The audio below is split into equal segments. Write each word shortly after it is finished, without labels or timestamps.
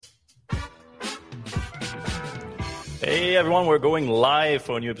Hey everyone, we're going live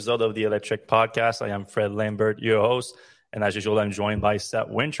for a new episode of the Electric Podcast. I am Fred Lambert, your host, and as usual, I'm joined by Seth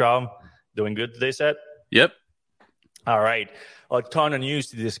Wintraub. Doing good today, Seth? Yep. All right, a ton of news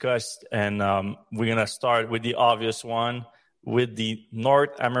to discuss, and we're gonna start with the obvious one, with the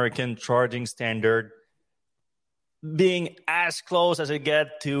North American charging standard being as close as it gets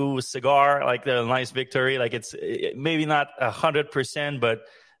to cigar, like the nice victory. Like it's maybe not 100%, but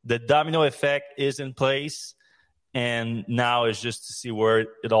the domino effect is in place. And now it's just to see where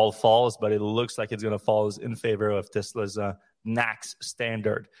it all falls, but it looks like it's going to fall in favor of Tesla's NACS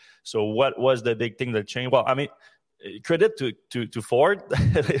standard. So what was the big thing that changed? Well, I mean, credit to Ford.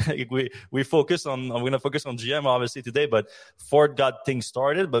 we focus on, I'm going to focus on GM obviously today, but Ford got things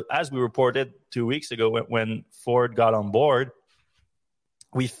started. But as we reported 2 weeks ago, when Ford got on board,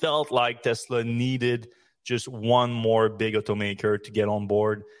 we felt like Tesla needed just one more big automaker to get on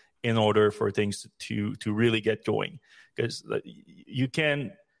board in order for things to really get going. Because you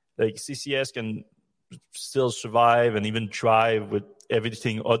can, like CCS can still survive and even thrive with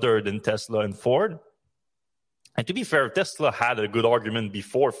everything other than Tesla and Ford. And to be fair, Tesla had a good argument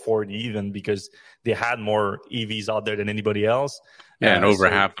before Ford even, because they had more EVs out there than anybody else. Yeah, and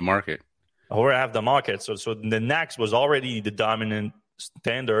over half the market. Over half the market. So the NACS was already the dominant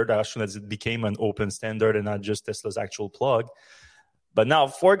standard as soon as it became an open standard and not just Tesla's actual plug. But now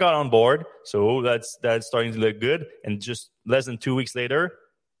Ford got on board, so that's starting to look good. And just less than 2 weeks later,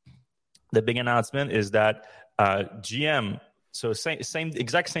 the big announcement is that GM. So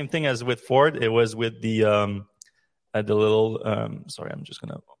exact same thing as with Ford. It was with the little. Sorry, I'm just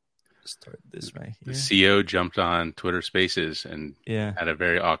gonna start this right here. The CEO jumped on Twitter Spaces and had a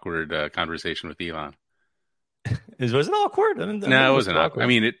very awkward conversation with Elon. Was it awkward? No, it wasn't awkward. I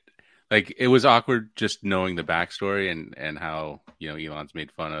mean, it was awkward just knowing the backstory and how, Elon's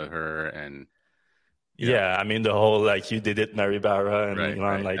made fun of her and I mean the whole you did it, Mary Barra, and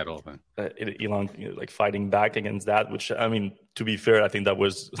Elon that whole thing. Elon fighting back against that, which I mean, to be fair, I think that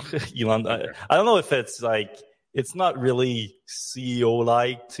was Elon. I don't know if it's it's not really CEO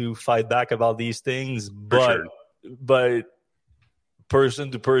like to fight back about these things, but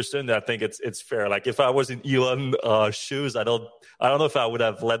person to person, I think it's fair. Like if I was in Elon's shoes, I don't know if I would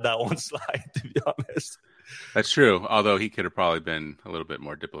have let that one slide, to be honest. That's true. Although he could have probably been a little bit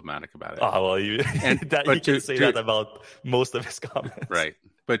more diplomatic about it. Oh well, you can say that about most of his comments, right?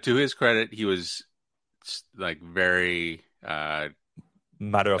 But to his credit, he was very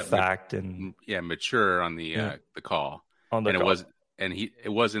matter of fact and mature on the call.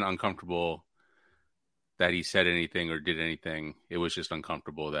 It wasn't uncomfortable that he said anything or did anything. It was just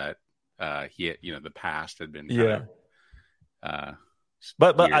uncomfortable that he had, the past had been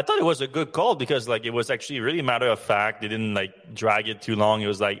But I thought it was a good call because it was actually really matter of fact. They didn't drag it too long. It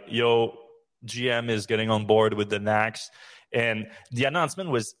was GM is getting on board with the NACS, and the announcement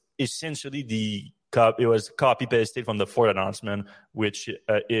was essentially it was copy pasted from the Ford announcement, which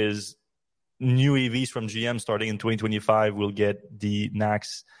is new EVs from GM starting in 2025 will get the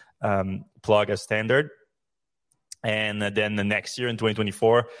NACS plug as standard. And then the next year in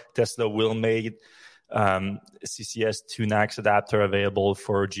 2024, Tesla will make CCS to NACS adapter available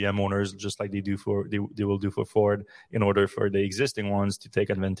for GM owners, just like they will do for Ford, in order for the existing ones to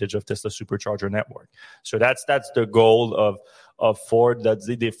take advantage of Tesla supercharger network. So that's the goal of Ford. That's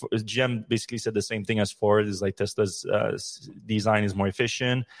GM basically said the same thing as Ford. Is Tesla's design is more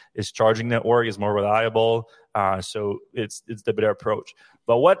efficient, its charging network is more reliable. So it's the better approach.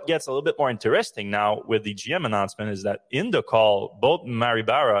 But what gets a little bit more interesting now with the GM announcement is that in the call, both Mary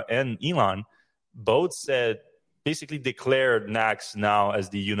Barra and Elon both basically declared NACS now as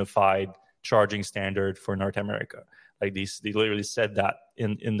the unified charging standard for North America. They literally said that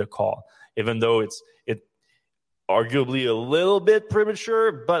in the call, even though it's arguably a little bit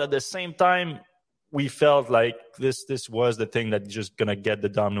premature, but at the same time, we felt like this was the thing that's just gonna get the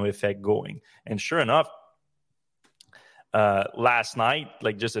domino effect going. And sure enough, last night,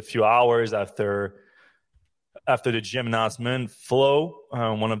 just a few hours after the GM announcement, Flow,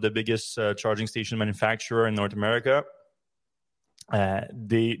 one of the biggest charging station manufacturer in North America,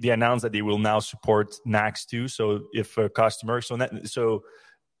 they announced that they will now support NACS too. So if a customer, so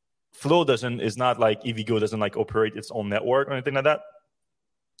Flow is not like EVgo doesn't operate its own network or anything like that,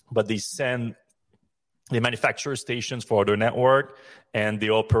 but they manufacture stations for other network and they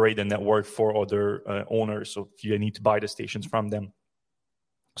operate the network for other owners. So you need to buy the stations from them.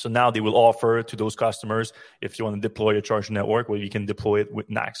 So now they will offer to those customers, if you want to deploy a charging network, you can deploy it with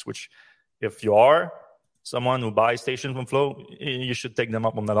NACS, which if you are someone who buys stations from Flow, you should take them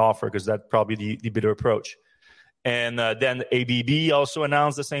up on that offer because that's probably the better approach. And then ABB also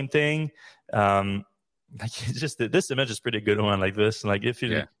announced the same thing. like it's just this image is pretty good one like this. Like if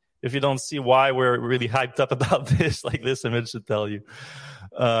you don't see why we're really hyped up about this, like this image should tell you.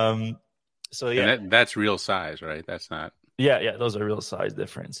 So yeah, and that's real size, right? That's not. Yeah, those are real size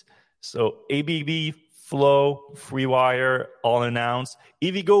difference. So ABB, Flow, FreeWire, all announced.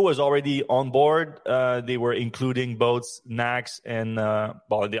 EVgo was already on board. They were including both NACS and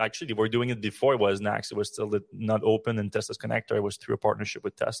they were doing it before it was NACS. It was still not open in Tesla's connector. It was through a partnership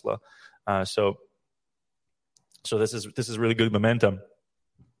with Tesla. So this is really good momentum.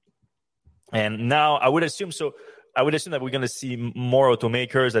 And now I would assume that we're going to see more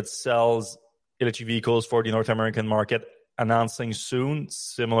automakers that sells electric vehicles for the North American market announcing soon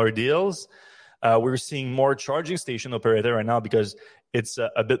similar deals. We're seeing more charging station operator right now because it's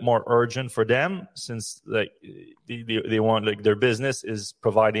a bit more urgent for them, since like they want, like, their business is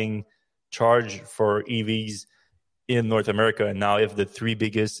providing charge for EVs in North America. And now if the three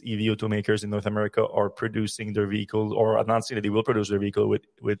biggest EV automakers in North America are producing their vehicle or announcing that they will produce their vehicle with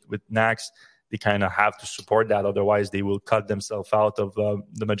NACS, they kind of have to support that. Otherwise, they will cut themselves out of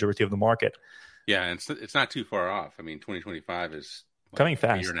the majority of the market. Yeah, and it's not too far off. I mean, 2025 is coming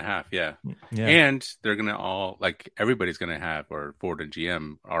fast. A year and a half, yeah. And they're going to all, like, everybody's going to have, or Ford and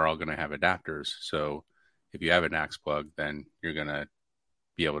GM are all going to have adapters. So if you have a NACS plug, then you're going to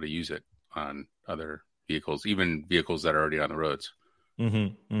be able to use it on other vehicles, even vehicles that are already on the roads.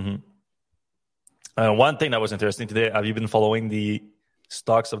 Mm-hmm. Mm-hmm. One thing that was interesting today, have you been following the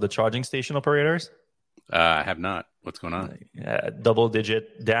stocks of the charging station operators? I have not. What's going on? Double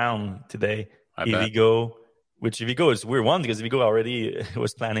digit down today. EVgo, which EVgo is weird one because EVgo already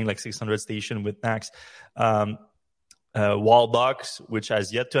was planning like 600 station with NACS. Wallbox, which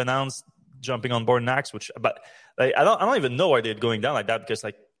has yet to announce jumping on board NACS, but like, I don't even know why they're going down like that, because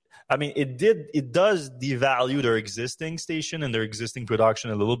like, I mean, it does devalue their existing station and their existing production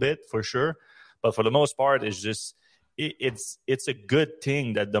a little bit for sure, but for the most part, it's just it's a good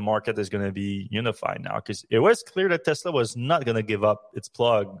thing that the market is going to be unified now, because it was clear that Tesla was not going to give up its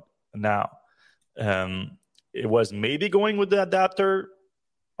plug now. It was maybe going with the adapter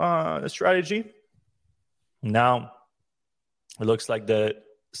strategy. Now it looks like the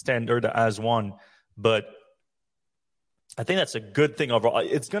standard has won, but I think that's a good thing overall.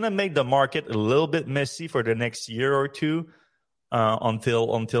 It's going to make the market a little bit messy for the next year or two until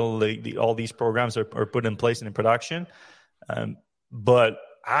all these programs are put in place and in production. But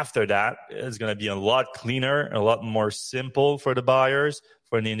after that, it's going to be a lot cleaner, a lot more simple for the buyers,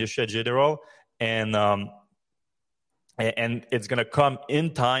 for the industry in general. And it's going to come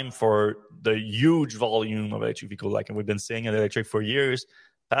in time for the huge volume of electric vehicle. Like we've been saying in electric for years,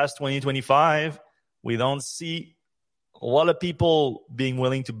 past 2025, we don't see a lot of people being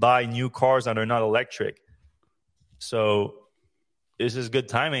willing to buy new cars that are not electric. So this is good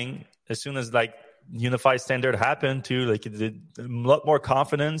timing. As soon as like unified standard happened too, like it did a lot more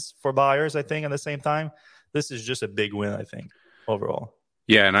confidence for buyers, I think, at the same time. This is just a big win, I think, overall.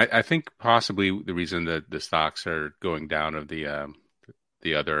 Yeah, and I think possibly the reason that the stocks are going down of the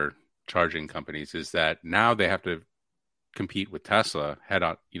other charging companies is that now they have to compete with Tesla head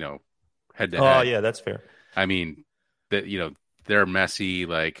to head. Oh yeah, that's fair. I mean, they're messy.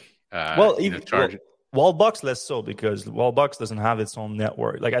 Like Wallbox less so, because Wallbox doesn't have its own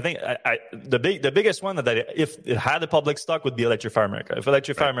network. Like I think the biggest one that if it had a public stock would be Electrify America. If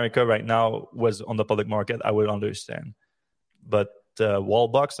Electrify America right now was on the public market, I would understand. But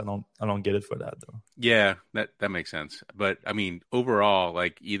Wallbox, I don't get it for that though. Yeah, that makes sense. But I mean, overall,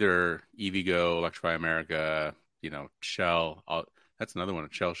 like either EVgo, Electrify America, Shell. That's another one.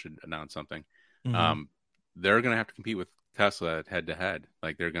 Shell should announce something. Mm-hmm. They're going to have to compete with Tesla head to head.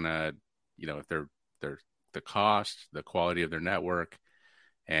 Like they're going to, if they're the cost, the quality of their network,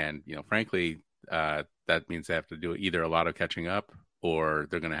 and frankly, that means they have to do either a lot of catching up, or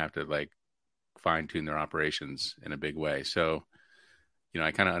they're going to have to like fine tune their operations in a big way. So,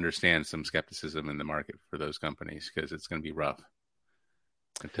 I kind of understand some skepticism in the market for those companies because it's going to be rough.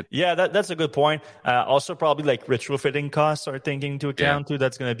 Yeah, that's a good point. Also, probably like retrofitting costs are taking into account too.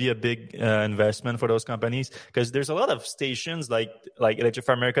 That's going to be a big investment for those companies, because there's a lot of stations like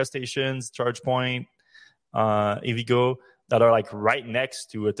Electrify America stations, ChargePoint, EVgo, that are like right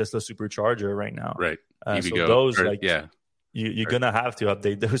next to a Tesla supercharger right now. Right. So those you're going to have to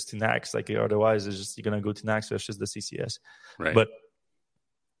update those to NACS. Like otherwise, it's just you're going to go to NACS versus the CCS. Right. But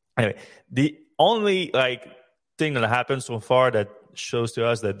anyway, the only thing that happened so far that shows to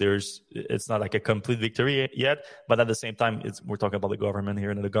us that it's not like a complete victory yet, but at the same time, we're talking about the government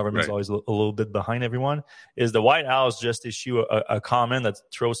here, and the government is always a little bit behind everyone. Is the White House just issue a comment that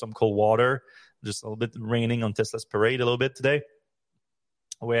throws some cold water, just a little bit raining on Tesla's parade a little bit today,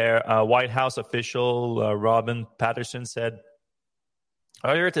 where White House official Robin Patterson said,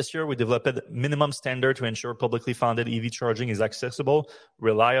 earlier this year, we developed a minimum standard to ensure publicly funded EV charging is accessible,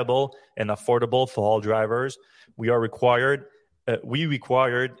 reliable, and affordable for all drivers. We required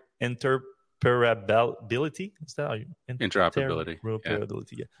interoperability. Is that how you interoperability?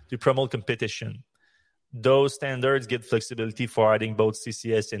 Yeah. To promote competition. Those standards give flexibility for adding both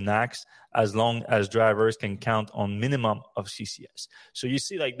CCS and NACS as long as drivers can count on minimum of CCS. So you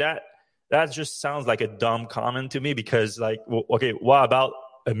see, like that just sounds like a dumb comment to me, because like, well, okay, what about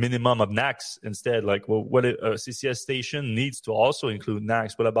a minimum of NACS instead? Like, well, what a CCS station needs to also include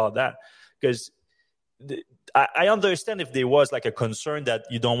NACS. What about that? Because I understand if there was like a concern that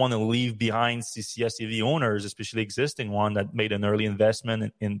you don't want to leave behind CCS EV owners, especially existing one that made an early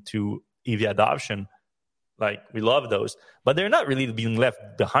investment into EV adoption. Like, we love those, but they're not really being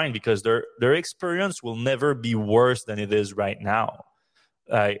left behind, because their experience will never be worse than it is right now,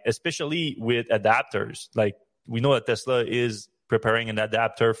 especially with adapters. Like, we know that Tesla is preparing an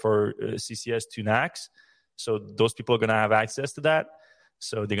adapter for CCS to NACS, so those people are going to have access to that.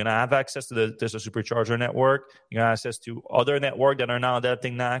 So they're going to have access to the Tesla Supercharger network. You're going to have access to other networks that are now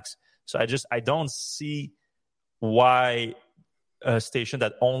adapting NACS. So I don't see why a station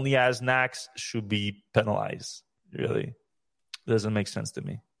that only has NACS should be penalized. Really, doesn't make sense to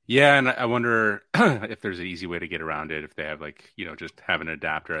me. Yeah, and I wonder if there's an easy way to get around it. If they have, like, just have an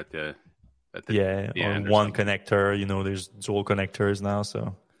adapter at the or one connector. There's dual connectors now,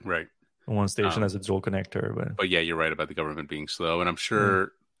 so right. One station has a dual connector, but yeah, you're right about the government being slow, and I'm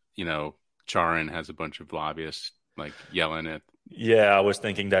sure Charin has a bunch of lobbyists like yelling at. Yeah, I was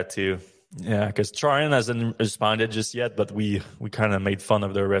thinking that too. Yeah, because Charin hasn't responded just yet, but we kind of made fun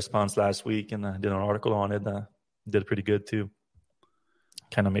of their response last week, and I did an article on it. Did pretty good too.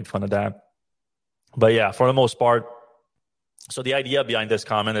 Kind of made fun of that. But yeah, for the most part, so the idea behind this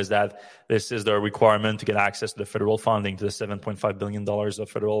comment is that this is the requirement to get access to the federal funding, to the $7.5 billion of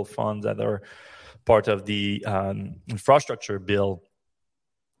federal funds that are part of the infrastructure bill.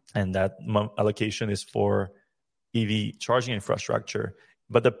 And that allocation is for EV charging infrastructure.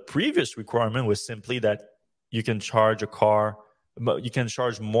 But the previous requirement was simply that you can charge a car, but you can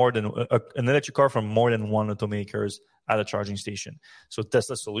charge more than an electric car from more than one automakers at a charging station. So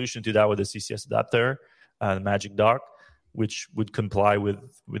Tesla's solution to that was the CCS adapter, the Magic Dock, which would comply with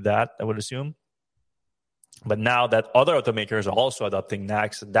that, I would assume. But now that other automakers are also adopting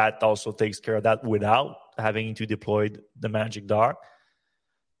NACS, that also takes care of that without having to deploy the Magic Dock.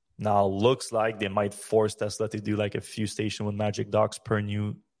 Now, looks like they might force Tesla to do like a few stations with Magic Docks per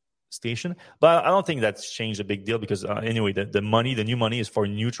new station. But I don't think that's changed a big deal, because anyway, the new money is for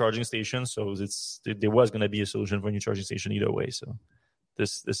new charging stations. So there was going to be a solution for a new charging station either way. So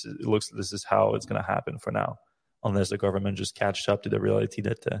this is how it's going to happen for now, unless the government just catches up to the reality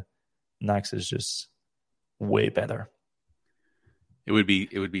that NACS is just way better. It would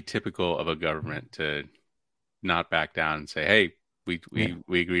be typical of a government to not back down and say, "Hey,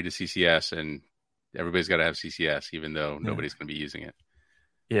 we agreed to CCS, and everybody's got to have CCS, even though nobody's going to be using it."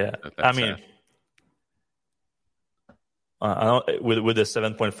 Yeah, I mean, I don't. Would the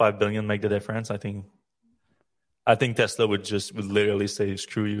 $7.5 billion make the difference? I think Tesla would literally say,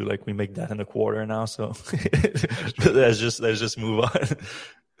 "Screw you!" Like, we make that in a quarter now, so let's just move on.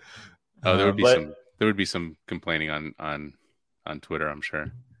 Oh, there would be some complaining on Twitter, I'm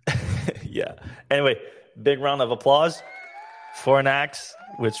sure. Yeah. Anyway, big round of applause for NACS,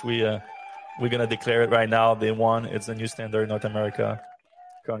 which we're gonna declare it right now. They won. It's a new standard in North America.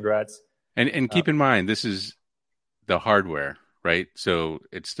 Congrats. And keep in mind, this is the hardware, right? So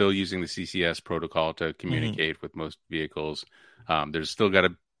it's still using the CCS protocol to communicate with most vehicles. There's still got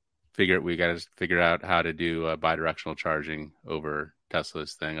to figure out how to do bidirectional charging over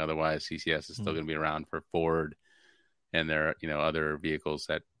Tesla's thing. Otherwise, CCS is still going to be around for Ford and their other vehicles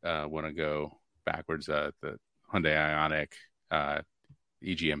that want to go backwards. The Hyundai Ioniq,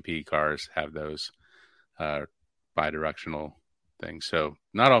 EGMP cars have those bidirectional things. So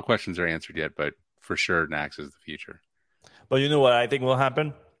not all questions are answered yet, but for sure, NACS is the future. But you know what I think will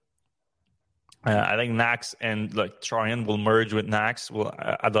happen? I think NACS and Charin will merge with NACS. Will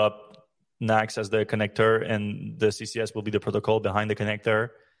adopt NACS as the connector, and the CCS will be the protocol behind the connector.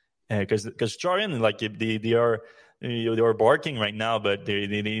 Because Charin, they are barking right now, but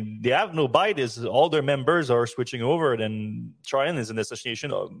they have no bite. Is all their members are switching over, and Charin is an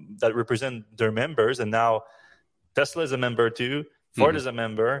association that represent their members, and now Tesla is a member too. Ford is a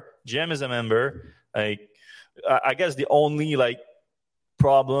member. GM is a member. I guess the only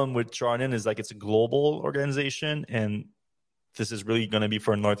problem with Charin is it's a global organization, and this is really going to be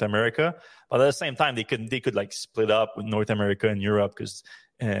for North America. But at the same time, they could split up with North America and Europe, because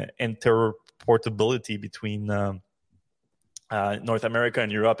interoperability between North America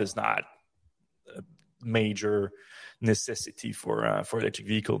and Europe is not a major necessity for electric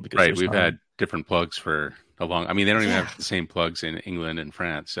vehicle, because we've had different plugs for a long. I mean, they don't even have the same plugs in England and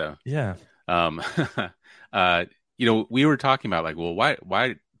France. So yeah. We were talking about like, well,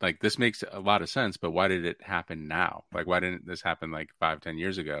 why like this makes a lot of sense, but why did it happen now? Like, why didn't this happen like 5-10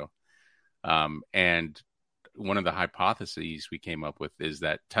 years ago? And one of the hypotheses we came up with is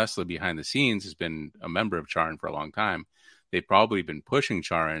that Tesla behind the scenes has been a member of Charin for a long time. They've probably been pushing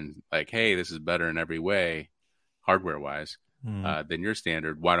Charin like, hey, this is better in every way, hardware wise, than your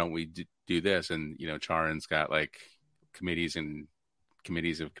standard. Why don't we do this? And, Charin's got like committees and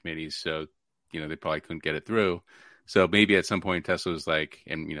committees of committees. So, they probably couldn't get it through. So maybe at some point Tesla was like,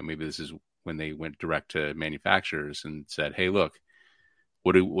 and, maybe this is when they went direct to manufacturers and said, hey, look,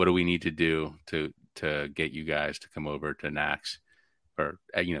 what do we need to do to get you guys to come over to NACS, or,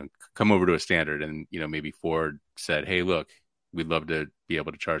 come over to a standard? And, maybe Ford said, hey, look, we'd love to be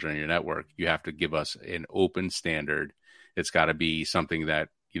able to charge on your network. You have to give us an open standard. It's got to be something that,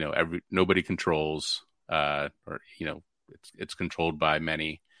 nobody controls, or, it's controlled by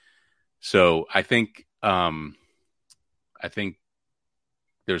many. So I think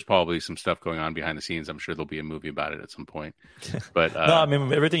there's probably some stuff going on behind the scenes. I'm sure there'll be a movie about it at some point. But no, I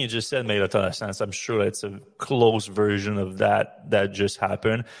mean, everything you just said made a ton of sense. I'm sure it's a close version of that just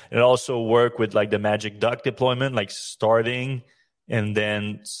happened. It also worked with like the Magic Duck deployment, like starting and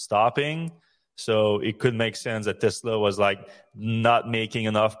then stopping. So it could make sense that Tesla was like not making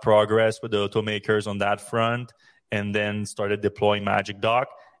enough progress with the automakers on that front, and then started deploying Magic Duck.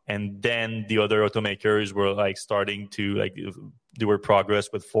 And then the other automakers were like starting to like do were progress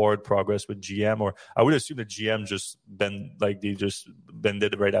with Ford, progress with GM, or I would assume that GM just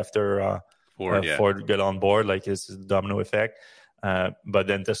bended right after Ford got on board, like it's a domino effect. But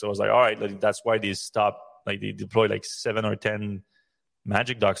then Tesla was like, all right, like, that's why they stopped. Like they deployed like 7 or 10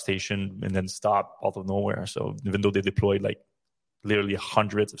 Magic Dock station and then stopped out of nowhere. So even though they deployed like literally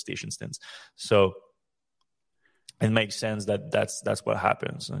hundreds of station stints, so it makes sense that's what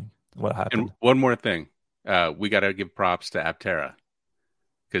happens. What happened? And one more thing, we got to give props to Aptera,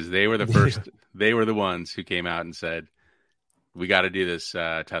 because they were the first. They were the ones who came out and said, "We got to do this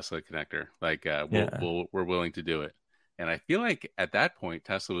Tesla connector. Like, we're willing to do it." And I feel like at that point,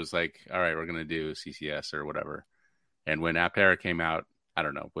 Tesla was like, "All right, we're going to do CCS or whatever." And when Aptera came out, I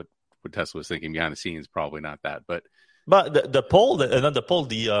don't know what Tesla was thinking behind the scenes. Probably not that, but the poll, not the poll,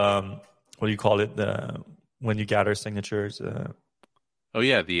 the what do you call it? When you gather signatures. The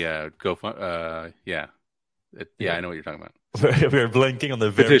GoFundMe. I know what you're talking about. We're blinking on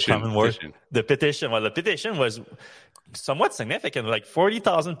the very common word. The petition. Well, the petition was somewhat significant. Like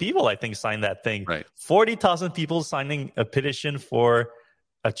 40,000 people, I think, signed that thing. Right. 40,000 people signing a petition for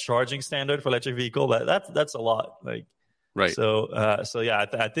a charging standard for electric vehicle. That's a lot. Like, right. So yeah,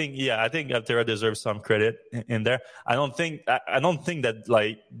 I think Aptera deserves some credit in there. I don't think that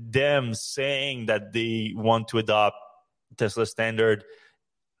like them saying that they want to adopt Tesla standard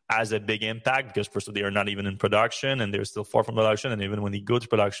has a big impact, because first of all, they are not even in production and they're still far from production. And even when they go to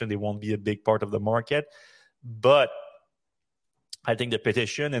production, they won't be a big part of the market. But I think the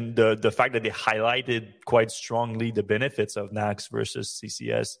petition and the fact that they highlighted quite strongly the benefits of NACS versus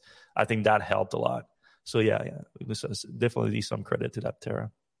CCS, I think that helped a lot. So yeah, this is definitely some credit to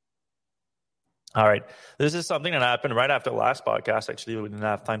Aptera. All right, this is something that happened right after the last podcast. Actually, we didn't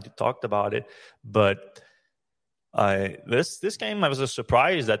have time to talk about it, but this came as a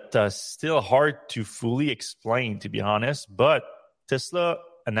surprise that still hard to fully explain, to be honest. But Tesla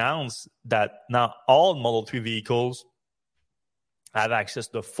announced that now all Model 3 vehicles have access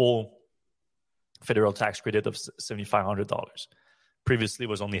to the full federal tax credit of $7,500. Previously, it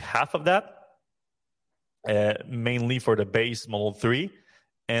was only half of that. Mainly for the base Model 3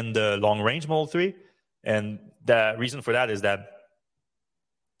 and the long-range Model 3. And the reason for that is that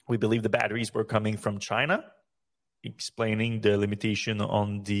we believe the batteries were coming from China, explaining the limitation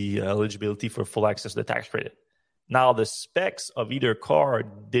on the eligibility for full access to the tax credit. Now, the specs of either car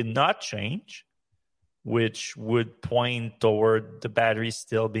did not change, which would point toward the battery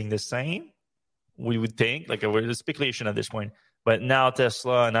still being the same, we would think. Like, it's speculation at this point. But now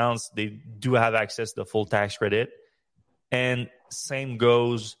Tesla announced they do have access to the full tax credit. And same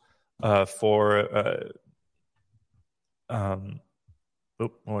goes for... where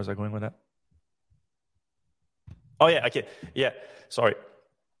was I going with that? Oh, yeah, okay. Yeah, sorry.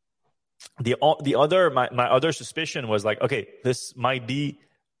 My other suspicion was like, okay, this might be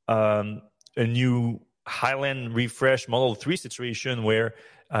a new Highland refresh Model 3 situation where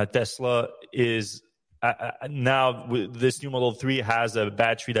Tesla is now this new Model 3 has a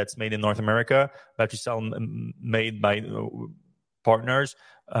battery that's made in North America, battery cell made by partners,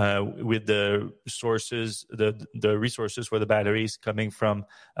 with the sources, the resources for the batteries coming from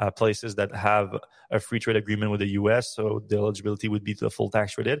places that have a free trade agreement with the US, so the eligibility would be to the full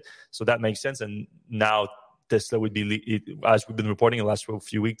tax credit. So that makes sense. And now Tesla would be, as we've been reporting in the last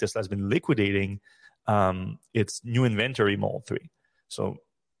few weeks, Tesla has been liquidating its new inventory Model 3. So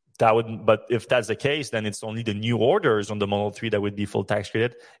but if that's the case, then it's only the new orders on the Model 3 that would be full tax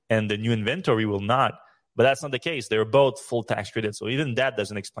credit, and the new inventory will not. But that's not the case. They're both full tax credit. So even that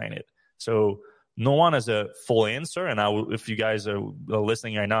doesn't explain it. So no one has a full answer. And if you guys are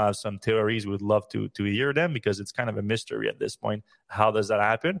listening right now, have some theories, we'd love to hear them, because it's kind of a mystery at this point. How does that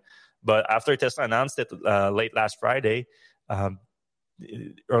happen? But after Tesla announced it late last Friday,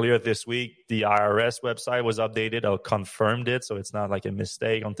 earlier this week, the IRS website was updated or confirmed it. So it's not like a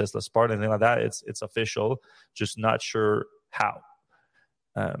mistake on Tesla's part, anything like that. It's official, just not sure how.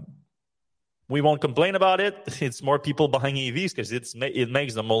 We won't complain about it. It's more people buying EVs because it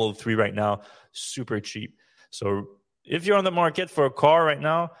makes the Model 3 right now super cheap. So if you're on the market for a car right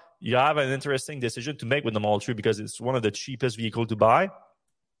now, you have an interesting decision to make with the Model 3, because it's one of the cheapest vehicles to buy.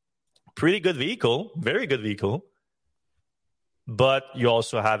 Pretty good vehicle, very good vehicle. But you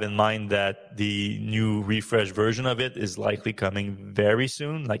also have in mind that the new refresh version of it is likely coming very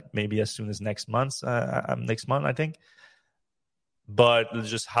soon, like maybe as soon as next month, I think. But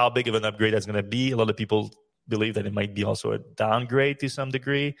just how big of an upgrade that's going to be, a lot of people believe that it might be also a downgrade to some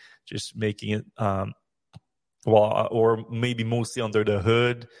degree, just making it, or maybe mostly under the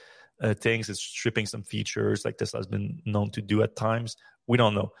hood things. It's stripping some features like Tesla has been known to do at times. We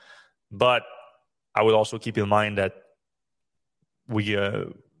don't know. But I would also keep in mind that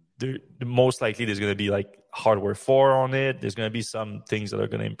most likely there's going to be like hardware 4 on it. There's going to be some things that are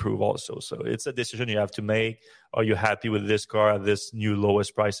going to improve also. So it's a decision you have to make. Are you happy with this car at this new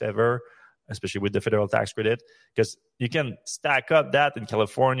lowest price ever, especially with the federal tax credit? Because you can stack up that in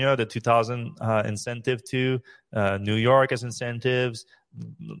California, the 2,000 incentive to New York has incentives.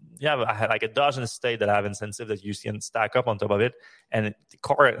 You have like a dozen states that have incentives that you can stack up on top of it. And the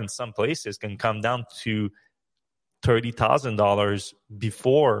car in some places can come down to $30,000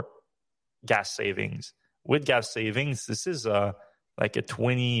 before gas savings. With gas savings, this is like a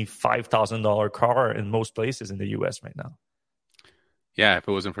 $25,000 car in most places in the U.S. right now. Yeah, if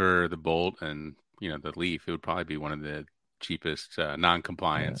it wasn't for the Bolt and the Leaf, it would probably be one of the cheapest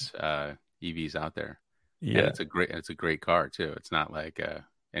non-compliance EVs out there. Yeah, and it's a great car too. It's not like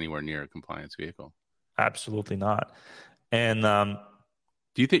anywhere near a compliance vehicle. Absolutely not. And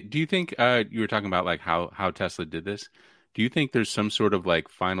do you think you were talking about like how Tesla did this? Do you think there's some sort of like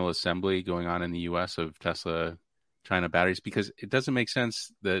final assembly going on in the U.S. of Tesla China batteries? Because it doesn't make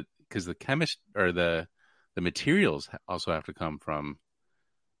sense because the chemist or the materials also have to come from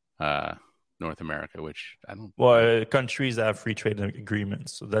North America, which I don't. Well, countries have free trade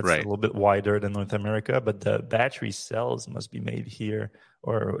agreements, so that's a little bit wider than North America. But the battery cells must be made here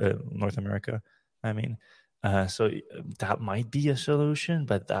or North America. I mean. So that might be a solution,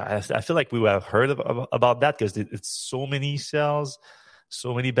 but I feel like we have heard about that because it's so many cells,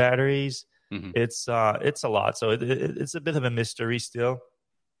 so many batteries. Mm-hmm. It's a lot. So it's a bit of a mystery still.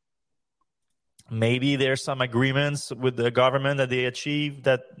 Maybe there's some agreements with the government that they achieve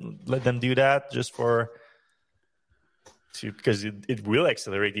that let them do that just because it will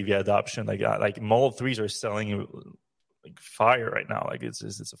accelerate EV adoption. Like Model 3s are selling like fire right now. Like it's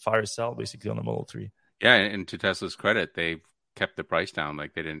a fire cell basically on the Model 3. Yeah, and to Tesla's credit, they've kept the price down.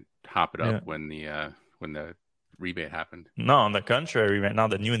 Like they didn't hop it up when the rebate happened. No, on the contrary, right now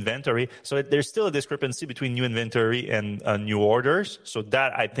the new inventory. So there's still a discrepancy between new inventory and new orders. So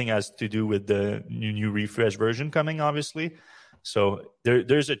that I think has to do with the new refresh version coming, obviously. So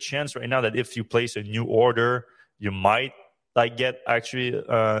there's a chance right now that if you place a new order, you might get actually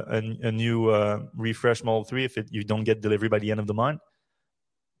a new refresh Model 3 if you don't get delivery by the end of the month.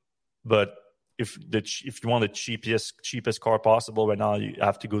 But if you want the cheapest car possible right now, you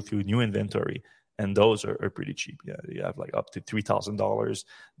have to go through new inventory, and those are pretty cheap. Yeah, you have like up to $3,000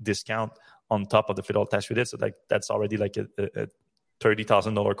 discount on top of the federal tax credit. So that's already like a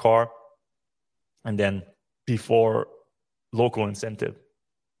 $30,000 car, and then before local incentive,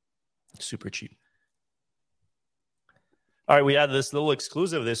 super cheap. All right, we had this little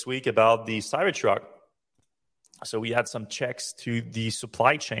exclusive this week about the Cybertruck. So we had some checks to the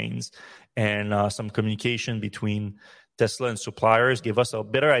supply chains and some communication between Tesla and suppliers give us a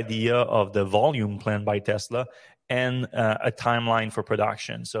better idea of the volume planned by Tesla and a timeline for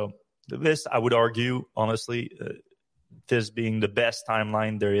production. So this, I would argue, honestly, this being the best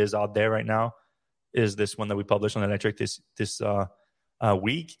timeline there is out there right now. is this one that we published on electric this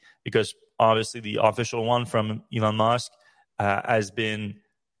week, because obviously the official one from Elon Musk has been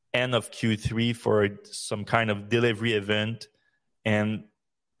end of Q3 for some kind of delivery event. And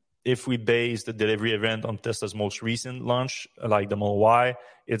if we base the delivery event on Tesla's most recent launch, like the Model Y,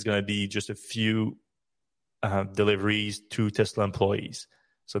 it's going to be just a few deliveries to Tesla employees.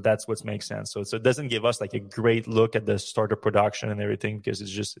 So that's what makes sense. So it doesn't give us like a great look at the start of production and everything, because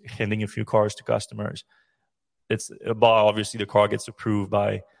it's just handing a few cars to customers. It's obviously the car gets approved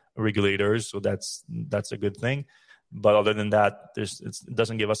by regulators, so that's a good thing. But other than that, it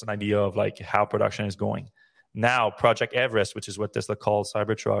doesn't give us an idea of like how production is going. Now, Project Everest, which is what Tesla calls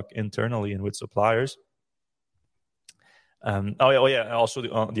Cybertruck internally and with suppliers. Also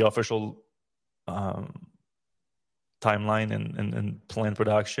the official timeline and planned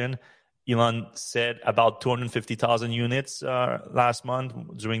production. Elon said about 250,000 units last month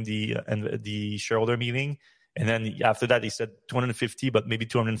during the shareholder meeting. And then after that, he said 250, but maybe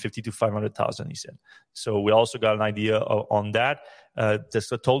 250 to 500,000, he said. So we also got an idea on that.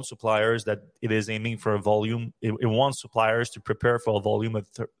 Tesla told suppliers that it is aiming for a volume. It wants suppliers to prepare for a volume of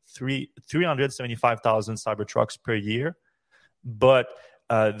 375,000 Cybertrucks per year. But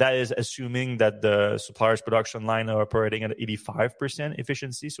that is assuming that the supplier's production line are operating at 85%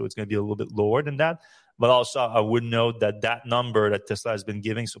 efficiency. So it's going to be a little bit lower than that. But also, I would note that number that Tesla has been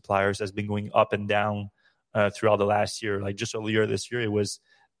giving suppliers has been going up and down throughout the last year. Like just earlier this year, it was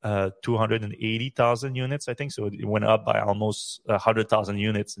 280,000 units, I think. So it went up by almost 100,000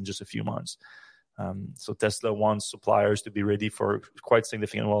 units in just a few months. So Tesla wants suppliers to be ready for quite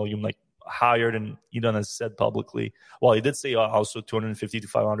significant volume, like higher than Elon has said publicly. Well, he did say also 250 to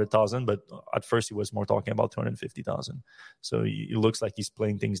 500,000, but at first he was more talking about 250,000. So it looks like he's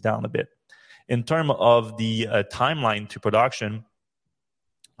playing things down a bit. In terms of the timeline to production,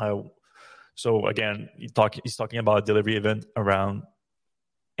 so again, he's talking about a delivery event around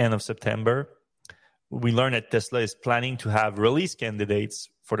end of September. We learned that Tesla is planning to have release candidates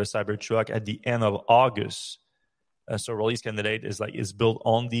for the Cybertruck at the end of August. So release candidate is built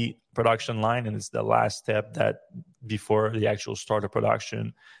on the production line, and it's the last step that before the actual start of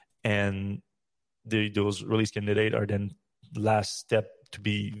production. And those release candidate are then the last step to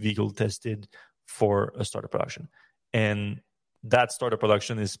be vehicle tested for a start of production. And that start of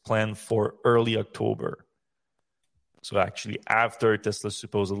production is planned for early October. So actually after Tesla's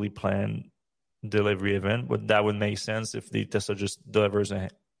supposedly planned delivery event, but that would make sense if the Tesla just delivers a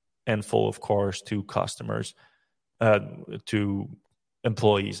handful of cars to customers, to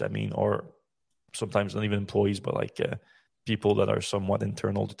employees, or sometimes not even employees, but like people that are somewhat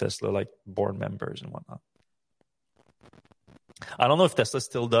internal to Tesla, like board members and whatnot. I don't know if Tesla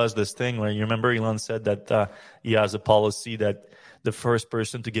still does this thing where, you remember Elon said that he has a policy that the first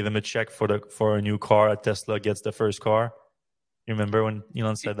person to give him a check for a new car at Tesla gets the first car. You remember when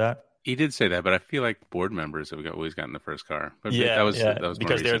Elon said that? He did say that, but I feel like board members have always gotten the first car. But that was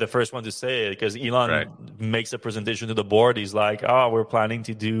because they're the first one to say it. Because Elon makes a presentation to the board. He's like, we're planning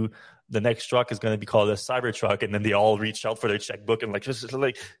to do the next truck is going to be called a Cybertruck. And then they all reach out for their checkbook and just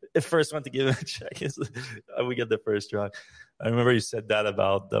like the first one to give him a check is we get the first truck. I remember he said that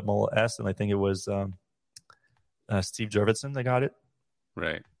about the Model S, and I think it was Steve Jurvetson that got it.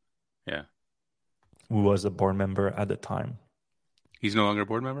 Right. Yeah. Who was a board member at the time. He's no longer a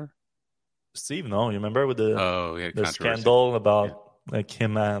board member? Steve, no. You remember with the scandal about like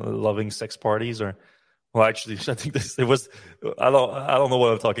him loving sex parties? Well, actually, I think it was. I don't know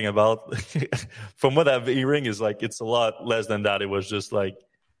what I'm talking about. From what I'm hearing, is like it's a lot less than that. It was just like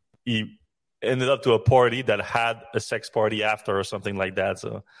he ended up to a party that had a sex party after or something like that.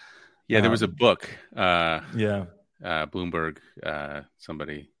 So there was a book. Bloomberg,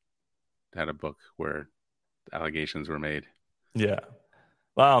 somebody had a book where allegations were made. Yeah.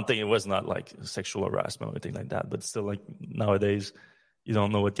 Well, I don't think it was not like sexual harassment or anything like that, but still, like nowadays, you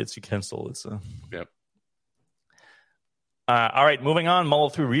don't know what gets you canceled. Yep. All right, moving on. Model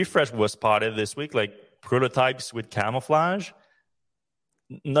 3 refresh was spotted this week, like prototypes with camouflage.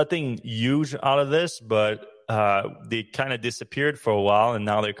 Nothing huge out of this, but they kind of disappeared for a while, and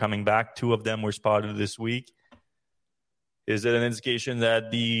now they're coming back. 2 of them were spotted this week. Is it an indication that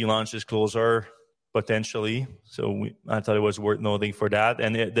the launch is closer? Potentially. So I thought it was worth noting for that.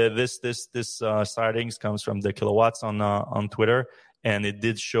 And this sightings comes from the Kilowatts on Twitter, and it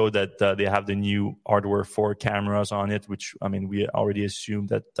did show that they have the new hardware 4 cameras on it, which we already assumed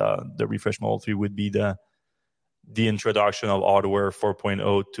that the refresh Model 3 would be the introduction of hardware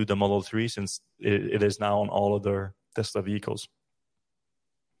 4.0 to the Model 3, since it is now on all other Tesla vehicles.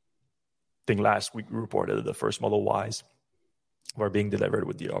 I think last week we reported that the first Model Ys were being delivered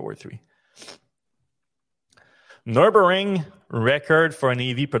with the hardware 3. Nürburgring record for an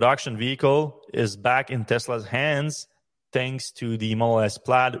EV production vehicle is back in Tesla's hands thanks to the Model S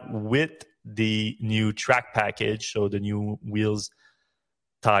Plaid with the new track package, so the new wheels,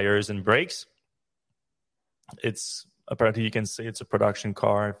 tires, and brakes. It's apparently, you can say it's a production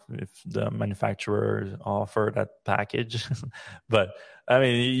car if the manufacturer offer that package. But I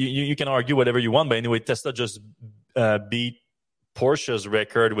mean, you can argue whatever you want. But anyway, Tesla just beat Porsche's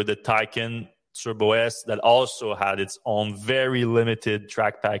record with the Taycan Turbo S that also had its own very limited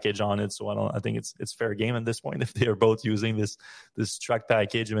track package on it. So I think it's fair game at this point if they are both using this track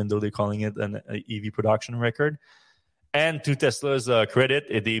package, even though they're calling it an EV production record. And to Tesla's credit,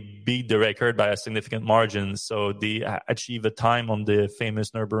 they beat the record by a significant margin. So they achieved a time on the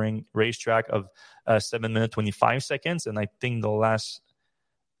famous Nürburgring racetrack of 7 minutes 25 seconds. And I think the last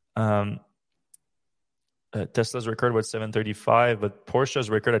Tesla's record was 7:35, but Porsche's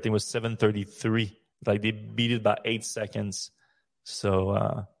record I think was 7:33. Like they beat it by 8 seconds.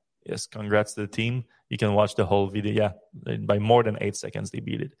 So yes, congrats to the team. You can watch the whole video. Yeah, by more than 8 seconds they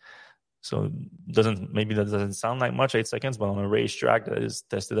beat it. So maybe that doesn't sound like much, 8 seconds, but on a racetrack that is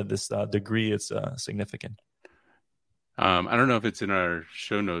tested at this degree, it's significant. I don't know if it's in our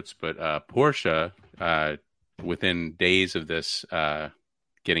show notes, but Porsche, within days of this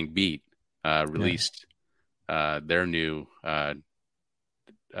getting beat, released their new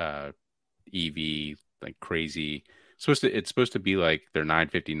EV, like crazy. It's supposed to be like their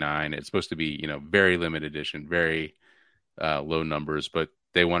 959. It's supposed to be, very limited edition, very low numbers, but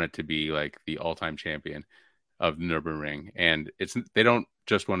they want it to be like the all-time champion of Nürburgring. And they don't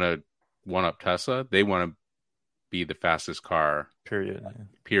just want to one-up Tesla. They want to be the fastest car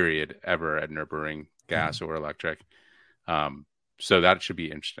period ever at Nürburgring, gas or electric. So that should be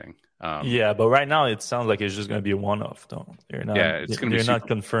interesting. But right now it sounds like it's just going to be a one-off, though. They're not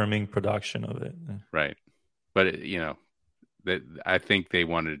confirming production of it. Right. But I think they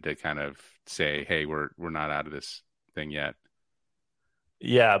wanted to kind of say, hey, we're not out of this thing yet.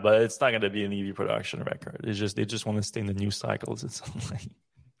 Yeah, but it's not going to be an EV production record. They just want to stay in the news cycles. It's like,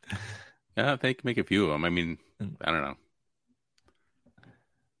 yeah, they can make a few of them. I mean, I don't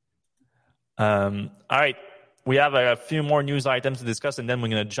know. All right, we have a few more news items to discuss, and then we're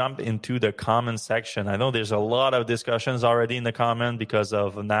going to jump into the comment section. I know there's a lot of discussions already in the comment because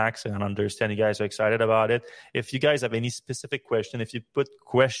of NACS, and I understand you guys are excited about it. If you guys have any specific question, if you put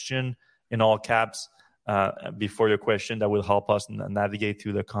question in all caps before your question, that will help us navigate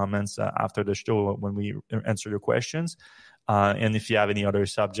through the comments after the show when we answer your questions. And if you have any other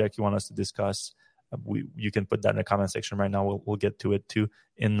subject you want us to discuss, you can put that in the comment section right now. We'll get to it too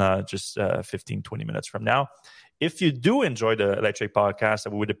in just 15, 20 minutes from now. If you do enjoy the Electric Podcast, I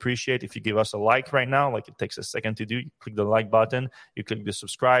would appreciate if you give us a like right now. Like, it takes a second to do. You click the like button, you click the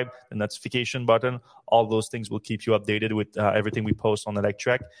subscribe, the notification button. All those things will keep you updated with everything we post on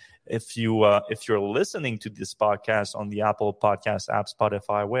Electric. If you're listening to this podcast on the Apple Podcast app,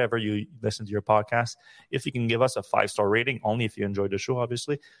 Spotify, wherever you listen to your podcast, if you can give us a 5-star rating, only if you enjoy the show,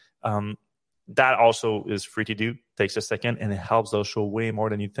 obviously. That also is free to do. Takes a second, and it helps the show way more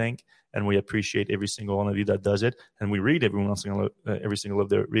than you think. And we appreciate every single one of you that does it. And we read every single of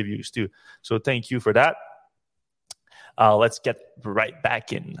the reviews too. So thank you for that. Let's get right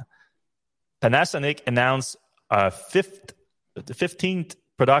back in. Panasonic announced the 15th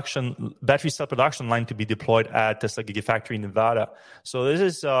battery cell production line to be deployed at Tesla Gigafactory in Nevada. So this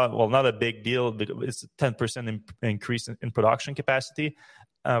is not a big deal, but it's a 10% increase in production capacity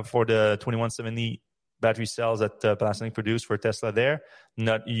for the 2170 battery cells that Panasonic produced for Tesla there.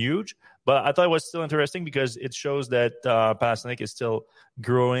 Not huge, but I thought it was still interesting because it shows that Panasonic is still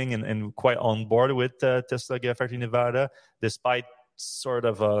growing and quite on board with Tesla Gigafactory Nevada, despite sort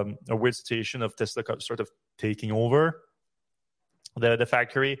of a weird situation of Tesla sort of taking over the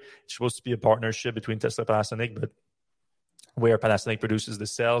factory. It's supposed to be a partnership between Tesla and Panasonic, but where Panasonic produces the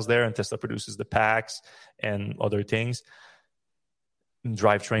cells there and Tesla produces the packs and other things,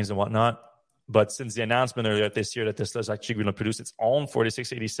 drivetrains and whatnot. But since the announcement earlier this year that Tesla is actually going to produce its own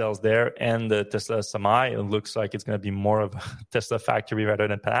 4680 cells there, and the Tesla Semi, it looks like it's going to be more of a Tesla factory rather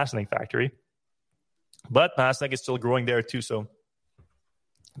than Panasonic factory. But Panasonic is still growing there too, so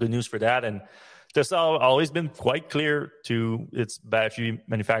good news for that. And Tesla has always been quite clear to its battery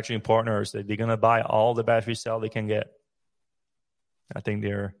manufacturing partners that they're going to buy all the battery cell they can get. I think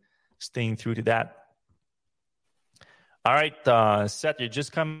they're staying true to that. All right, Seth, you're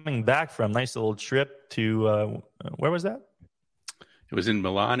just coming back from a nice little trip to, where was that? It was in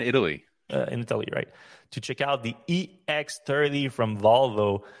Milan, Italy. In Italy, right? To check out the EX30 from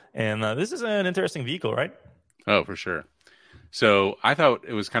Volvo. And this is an interesting vehicle, right? Oh, for sure. So I thought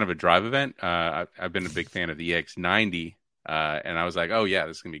it was kind of a drive event. I've been a big fan of the EX90, and I was like, oh yeah,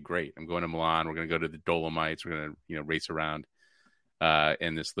 this is gonna be great. I'm going to Milan. We're gonna go to the Dolomites. We're gonna race around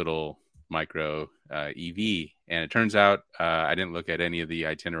in this little micro EV. And it turns out I didn't look at any of the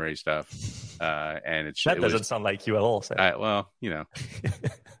itinerary stuff, and it doesn't sound like you at all. Well,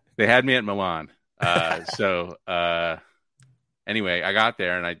 they had me at Milan. So anyway, I got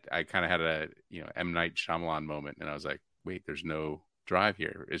there and I kind of had a M. Night Shyamalan moment, and I was like, wait, there's no drive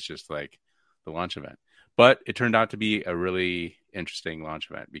here. It's just like the launch event. But it turned out to be a really interesting launch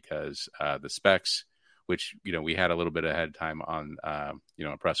event because the specs, which we had a little bit ahead of time on a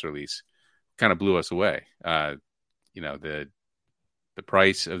press release, kind of blew us away. The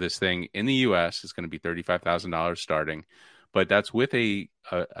price of this thing in the U.S. is going to be $35,000 starting, but that's with a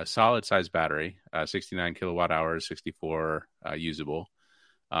solid size battery, 69 kilowatt hours, 64 usable,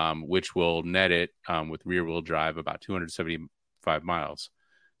 which will net it with rear wheel drive about 275 miles.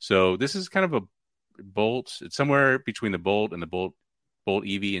 So this is kind of a Bolt. It's somewhere between the Bolt and the Bolt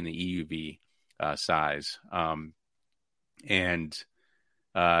EV and the EUV size.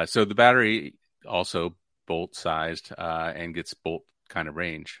 So the battery also Bolt sized and gets Bolt kind of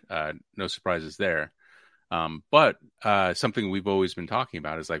range. No surprises there. But something we've always been talking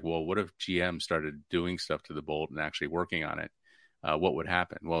about is like, well, what if GM started doing stuff to the Bolt and actually working on it? What would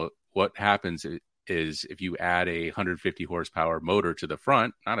happen? Well, what happens is if you add a 150 horsepower motor to the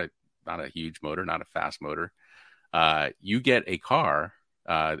front, not a huge motor, not a fast motor, you get a car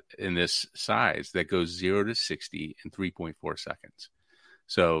in this size that goes 0 to 60 in 3.4 seconds.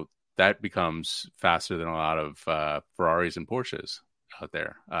 So that becomes faster than a lot of Ferraris and Porsches out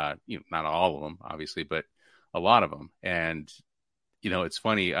there. Not all of them, obviously, but a lot of them. And it's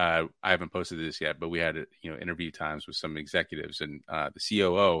funny. I haven't posted this yet, but we had interview times with some executives, and the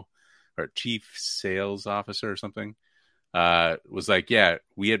COO or chief sales officer or something was like, yeah,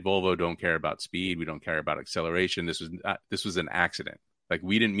 we at Volvo don't care about speed. We don't care about acceleration. This was an accident. Like,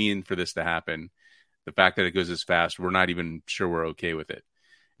 we didn't mean for this to happen. The fact that it goes this fast, we're not even sure we're okay with it.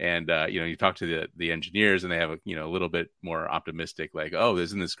 And, you talk to the engineers and they have a little bit more optimistic, like, oh,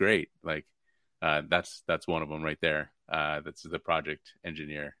 isn't this great? Like, that's one of them right there. That's the project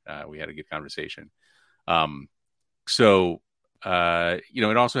engineer. We had a good conversation. So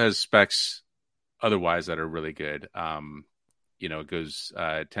it also has specs otherwise that are really good. It goes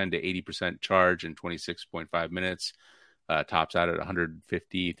 10 to 80% charge in 26.5 minutes. Tops out at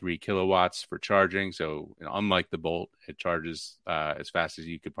 153 kilowatts for charging. So unlike the Bolt, it charges as fast as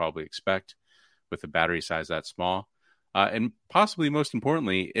you could probably expect with a battery size that small. And possibly most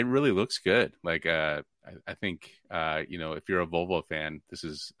importantly, it really looks good. Like I think, if you're a Volvo fan, this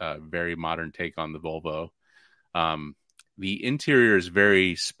is a very modern take on the Volvo. The interior is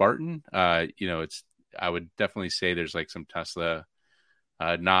very Spartan. I would definitely say there's like some Tesla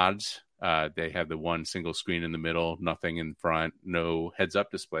nods. They have the one single screen in the middle, nothing in front, no heads-up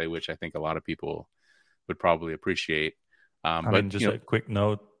display, which I think a lot of people would probably appreciate. But a quick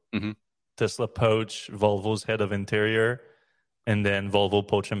note: Tesla poached Volvo's head of interior, and then Volvo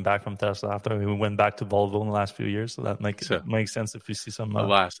poached him back from Tesla after we went back to Volvo in the last few years. So that makes sense if you see some a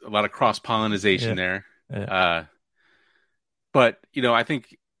lot of cross-pollination there. Yeah. But I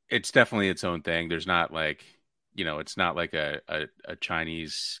think it's definitely its own thing. There's not like it's not like a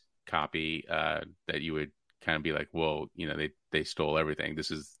Chinese copy that you would kind of be like, well, they stole everything.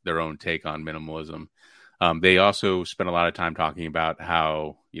 This is their own take on minimalism. They also spent a lot of time talking about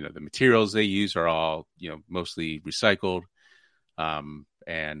how the materials they use are all mostly recycled,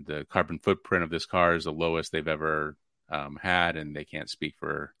 and the carbon footprint of this car is the lowest they've ever had, and they can't speak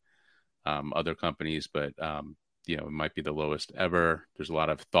for other companies, but it might be the lowest ever. There's a lot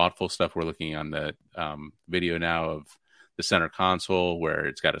of thoughtful stuff. We're looking on the video now of the center console where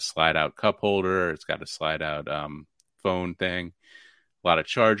it's got a slide out cup holder. It's got a slide out phone thing, a lot of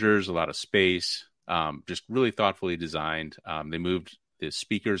chargers, a lot of space, just really thoughtfully designed. They moved the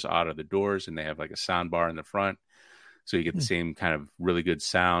speakers out of the doors and they have like a sound bar in the front. So you get the same kind of really good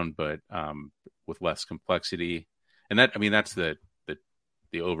sound, but with less complexity. And that's the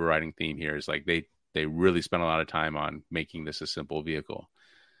overriding theme here is like they really spent a lot of time on making this a simple vehicle.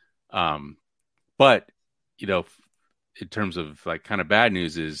 But in terms of like kind of bad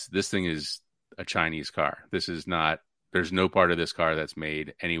news is this thing is a Chinese car. There's no part of this car that's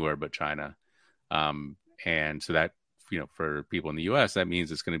made anywhere but China. And so that, for people in the US, that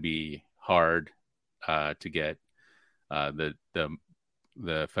means it's going to be hard to get the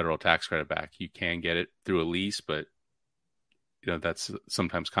federal tax credit back. You can get it through a lease, but that's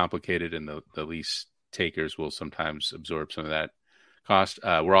sometimes complicated, and the lease takers will sometimes absorb some of that cost.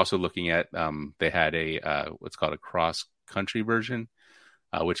 We're also looking at they had a what's called a cross country version,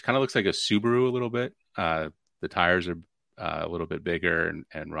 which kind of looks like a Subaru a little bit. The tires are a little bit bigger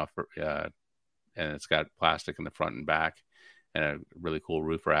and rougher, and it's got plastic in the front and back, and a really cool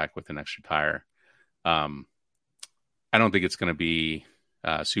roof rack with an extra tire. I don't think it's going to be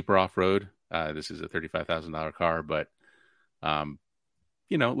super off-road. This is a $35,000 car, but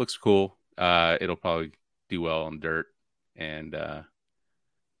it looks cool. It'll probably do well on dirt, and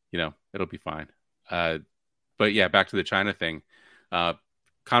it'll be fine. But yeah, back to the China thing.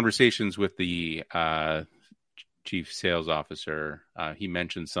 Conversations with the chief sales officer, he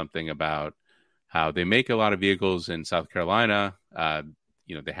mentioned something about how they make a lot of vehicles in South Carolina.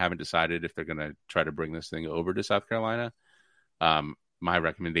 They haven't decided if they're going to try to bring this thing over to South Carolina. My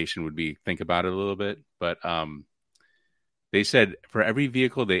recommendation would be think about it a little bit. But they said for every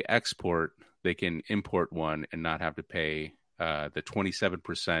vehicle they export, they can import one and not have to pay the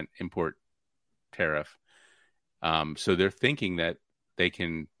 27% import tariff. So they're thinking that they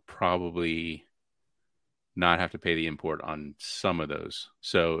can probably not have to pay the import on some of those.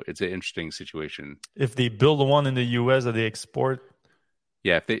 So it's an interesting situation. If they build one in the US that they export.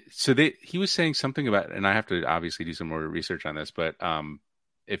 Yeah. He was saying something about, and I have to obviously do some more research on this, but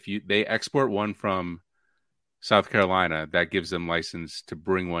if they export one from South Carolina, that gives them license to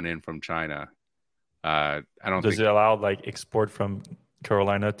bring one in from China. I don't Does it allow like export from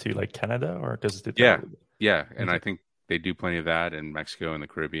Carolina to like Canada, or does it? Yeah. And I think they do plenty of that in Mexico and the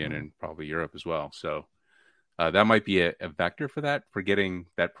Caribbean and probably Europe as well. So that might be a vector for that, for getting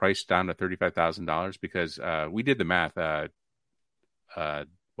that price down to $35,000, because we did the math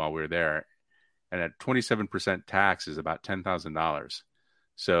while we were there, and at 27% tax is about $10,000.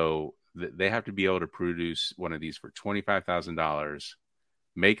 So they have to be able to produce one of these for $25,000,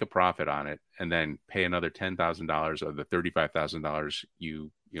 make a profit on it, and then pay another $10,000 of the $35,000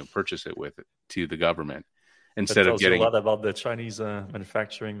 you purchase it with to the government, instead of getting a lot about the Chinese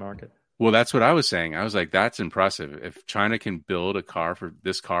manufacturing market. Well, that's what I was saying. I was like, that's impressive. If China can build a car for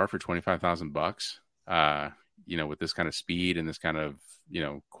 $25,000, with this kind of speed and this kind of,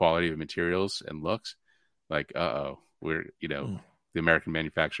 quality of materials and looks, like, we're, the American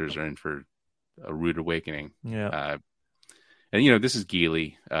manufacturers are in for a rude awakening. Yeah. And, this is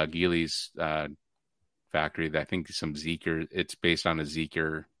Geely. Geely's factory, that I think some Zeekr, it's based on a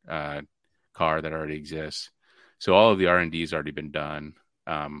Zeekr car that already exists. So all of the R&D has already been done.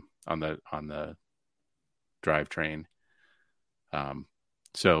 On the drivetrain.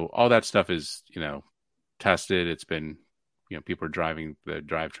 So all that stuff is, tested. It's been, people are driving the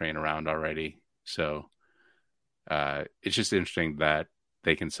drivetrain around already. So it's just interesting that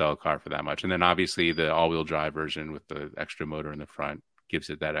they can sell a car for that much. And then obviously the all-wheel drive version with the extra motor in the front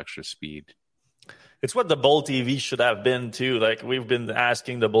gives it that extra speed. It's what the Bolt EV should have been too. Like, we've been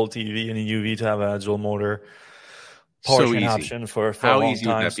asking the Bolt EV and the UV to have a dual motor powertrain option for a long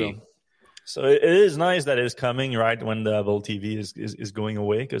time. So it is nice that it's coming right when the Volt EV is going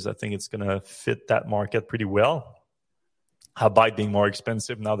away, because I think it's going to fit that market pretty well. Albeit being more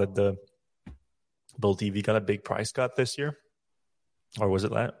expensive now that the Volt EV got a big price cut this year. Or was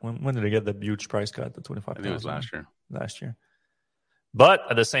it when did they get the huge price cut? The 25,000. I think it was last year. Last year. But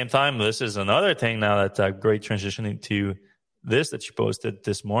at the same time, this is another thing now that's a great transition into this that you posted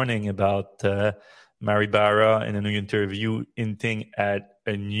this morning about Mary Barra in a new interview hinting at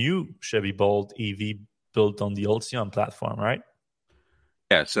a new Chevy Bolt EV built on the Ultium platform, right?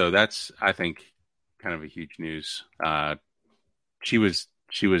 Yeah, so that's, I think, kind of a huge news. She was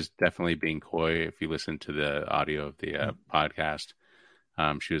definitely being coy. If you listen to the audio of the podcast,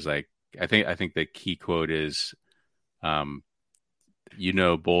 she was like, I think the key quote is,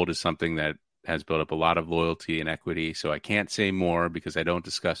 Bolt is something that has built up a lot of loyalty and equity. So I can't say more because I don't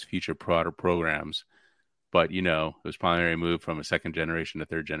discuss future product programs. But, it was primary move from a second generation to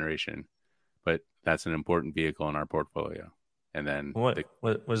third generation. But that's an important vehicle in our portfolio. And then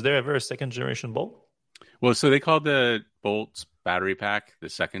was there ever a second generation Bolt? Well, so they called the Bolt's battery pack the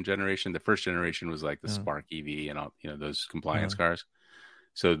second generation. The first generation was like the Spark EV and all, those compliance cars.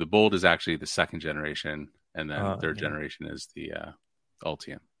 So the Bolt is actually the second generation, and then the third generation is the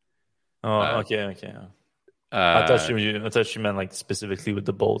Ultium. Okay. I thought she meant like specifically with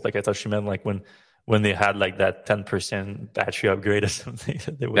the Bolt. Like, I thought she meant like when they had like that 10% battery upgrade or something.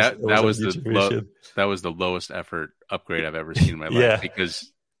 That was the lowest effort upgrade I've ever seen in my life.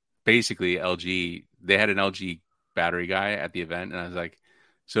 Because basically LG, they had an LG battery guy at the event, and I was like,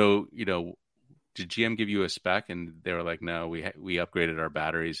 so, did GM give you a spec? And they were like, no, we upgraded our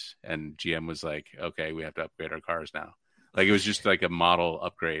batteries. And GM was like, okay, we have to upgrade our cars now. Like, it was just like a model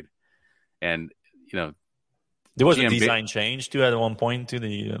upgrade. And, There was a design change too at one point to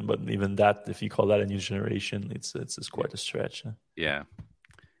but even that, if you call that a new generation, it's quite a stretch. Yeah,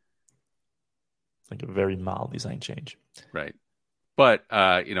 it's like a very mild design change. Right. But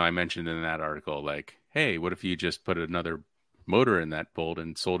I mentioned in that article, like, hey, what if you just put another motor in that Bolt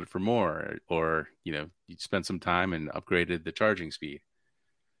and sold it for more, or you spent some time and upgraded the charging speed.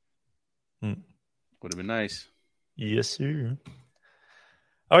 Would have been nice. Yes, sir.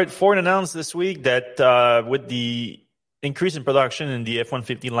 All right, Ford announced this week that with the increase in production in the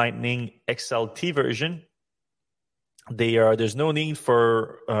F-150 Lightning XLT version, there's no need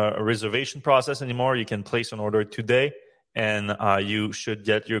for a reservation process anymore. You can place an order today, and you should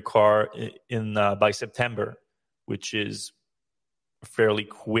get your car in by September, which is fairly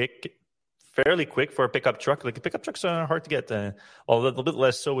quick for a pickup truck. Like, pickup trucks are hard to get, a little bit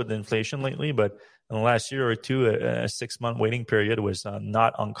less so with the inflation lately, but in the last year or two, a 6-month waiting period was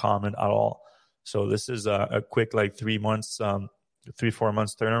not uncommon at all. So this is a quick, like 3 months, 3-4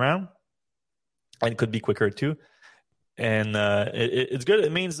 months turnaround, and it could be quicker too. And it's good.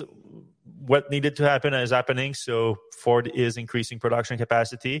 It means what needed to happen is happening. So Ford is increasing production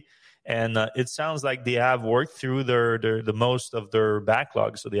capacity, and it sounds like they have worked through the most of their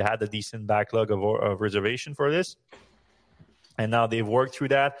backlog. So they had a decent backlog of reservation for this, and now they've worked through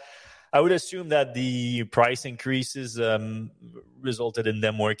that. I would assume that the price increases resulted in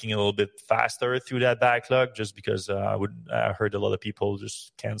them working a little bit faster through that backlog, just because I heard a lot of people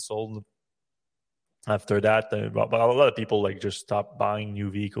just canceled after that. But a lot of people just stopped buying new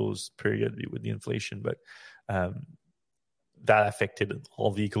vehicles, period, with the inflation. But that affected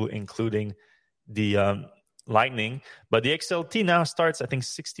all vehicles, including the Lightning. But the XLT now starts, I think,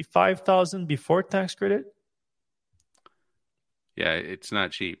 $65,000 before tax credit. Yeah, it's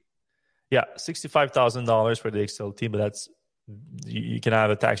not cheap. Yeah, $65,000 for the XLT, but you can have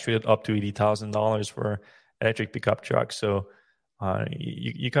a tax credit up to $80,000 for electric pickup trucks. So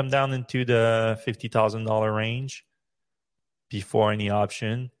you come down into the $50,000 range before any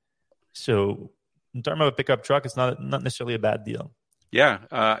option. So in terms of a pickup truck, it's not necessarily a bad deal. Yeah,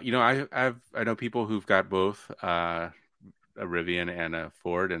 I know people who've got both a Rivian and a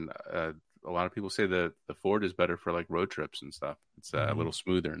Ford, and a lot of people say the Ford is better for like road trips and stuff. It's a little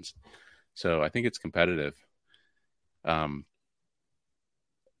smoother, and so I think it's competitive.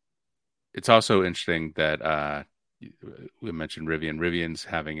 It's also interesting that we mentioned Rivian. Rivian's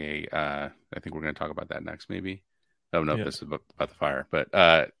having I think we're going to talk about that next, maybe. I don't know if this is about the fire, but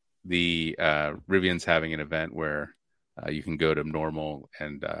the Rivian's having an event where you can go to normal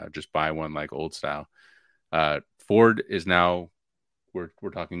and just buy one like old style. Ford is now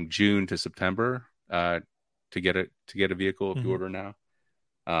we're talking June to September to get a vehicle if you order now.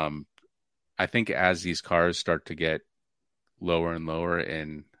 I think as these cars start to get lower and lower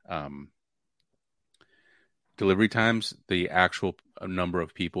in delivery times, the actual number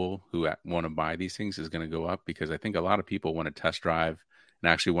of people who want to buy these things is going to go up, because I think a lot of people want to test drive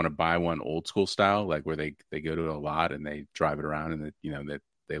and actually want to buy one old school style, like where they go to a lot and they drive it around and that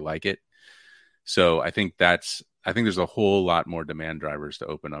they like it. So I think there's a whole lot more demand drivers to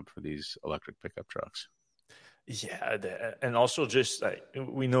open up for these electric pickup trucks. Yeah, and also just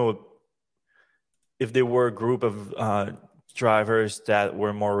we know if there were a group of drivers that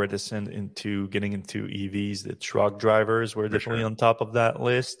were more reticent into getting into EVs, the truck drivers were definitely on top of that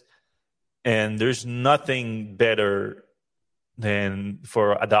list. And there's nothing better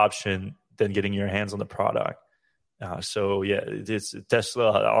for adoption than getting your hands on the product. So yeah,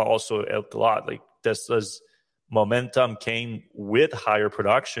 Tesla also helped a lot. Like, Tesla's momentum came with higher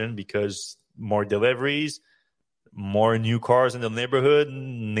production because more deliveries, more new cars in the neighborhood.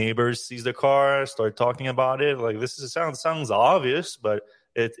 Neighbors sees the car, start talking about it. Like, sounds obvious, but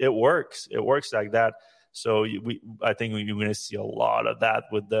it works. It works like that. So I think we're going to see a lot of that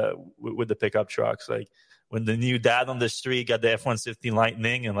with the pickup trucks. Like, when the new dad on the street got the F-150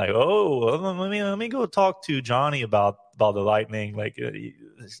 Lightning, and like, oh, let me go talk to Johnny about the Lightning. Like,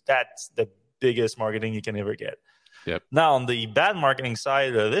 that's the biggest marketing you can ever get. Yep. Now, on the bad marketing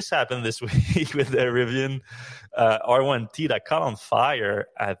side, this happened this week with the Rivian R1T that caught on fire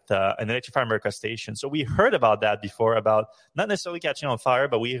at an Electrify America station. So we heard about that before, about not necessarily catching on fire,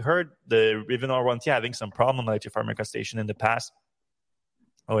 but we heard the Rivian R1T having some problem at Electrify America station in the past,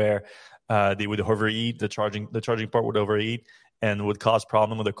 where they would overheat, the charging port would overheat and would cause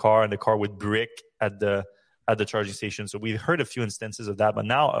problem with the car, and the car would brick at the charging station. So we heard a few instances of that, but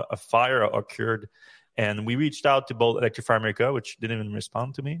now a fire occurred. And we reached out to both Electrify America, which didn't even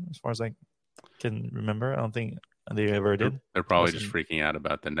respond to me as far as I can remember. I don't think they ever did. They're probably just freaking out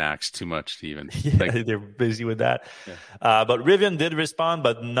about the NACS too much to even. They're busy with that. Yeah. But Rivian did respond,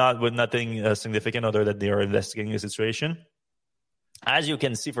 but not with nothing significant other than they are investigating the situation. As you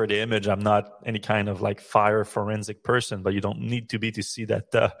can see for the image, I'm not any kind of like fire forensic person, but you don't need to be to see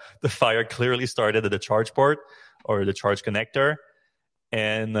that the fire clearly started at the charge port or the charge connector.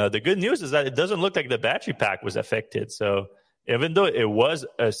 And the good news is that it doesn't look like the battery pack was affected. So even though it was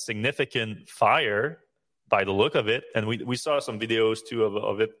a significant fire by the look of it, and we saw some videos too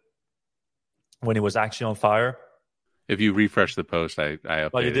of it when it was actually on fire. If you refresh the post, I updated.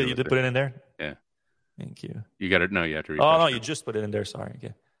 Oh, you did put it in there? Yeah. Thank you. You have to refresh. Oh, no, you just put it in there. Sorry.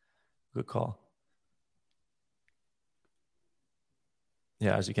 Okay. Good call.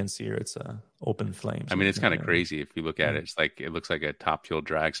 Yeah, as you can see here, it's open flames. I mean, it's kind of crazy if you look at it. It's like it looks like a Top Fuel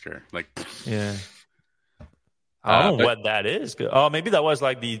dragster. Like, yeah. I don't know what that is. Oh, maybe that was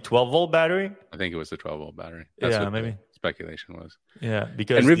like the 12-volt battery. I think it was the 12-volt battery. That's what maybe speculation was. Yeah,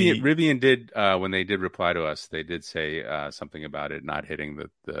 because Rivian did when they did reply to us, they did say something about it not hitting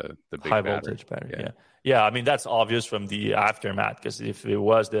the big high voltage battery. Yeah. I mean, that's obvious from the aftermath, because if it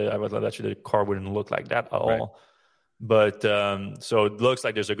was I would bet you the car wouldn't look like that at all. But so it looks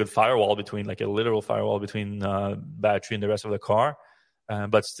like there's a good firewall between, like a literal firewall between battery and the rest of the car.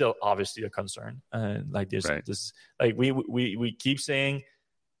 But still, obviously, a concern. Like this, like we keep saying,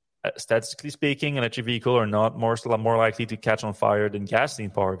 statistically speaking, an electric vehicle are not more likely to catch on fire than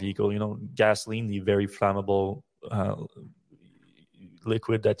gasoline-powered vehicle. You know, gasoline, the very flammable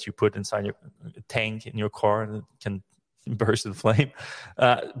liquid that you put inside your tank in your car, and it can burst in flame.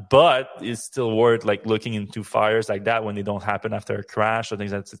 But it's still worth like looking into fires like that when they don't happen after a crash or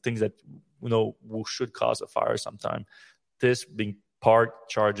things that you know should cause a fire sometime. This being parked,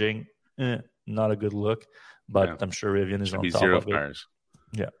 charging, not a good look, but I'm sure Rivian is on top of it. Fires.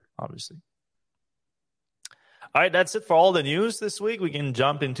 Yeah, obviously. All right, that's it for all the news this week. We can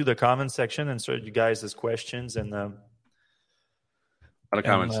jump into the comment section and start you guys' questions. And a lot of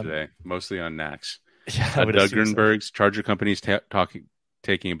comments today, mostly on NACS. Yeah, Doug Grunberg's charger companies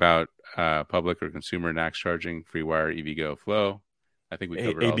taking about public or consumer NACS charging, FreeWire, EVgo, Flow. I think we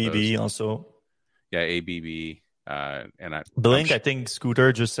covered all ABB those. Also. Yeah, ABB. And Blink, I think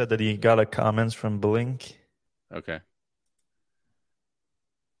Scooter just said that he got a comments from Blink. Okay.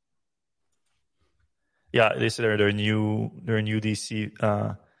 Yeah, they said their new DCFC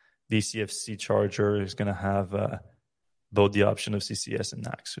charger is going to have both the option of CCS and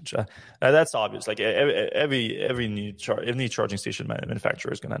NACS, which that's obvious. Like every new charging station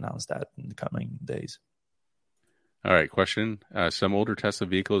manufacturer is going to announce that in the coming days. All right, question. Some older Tesla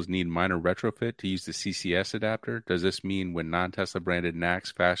vehicles need minor retrofit to use the CCS adapter. Does this mean when non-Tesla branded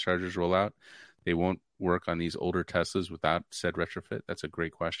NACS fast chargers roll out, they won't work on these older Teslas without said retrofit? That's a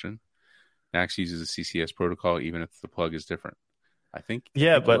great question. NACS uses a CCS protocol even if the plug is different. I think.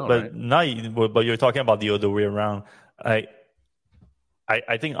 Yeah, but you're talking about the other way around. I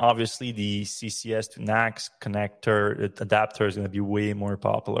think obviously the CCS to NACS connector adapter is going to be way more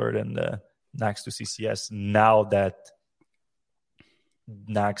popular than the NACS to CCS now that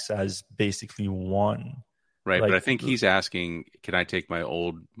NACS has basically won. Right, but I think he's asking, can I take my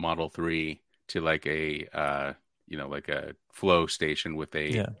old Model 3 to like a like a Flow station with a...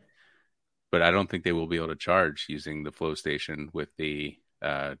 Yeah. But I don't think they will be able to charge using the Flow station with the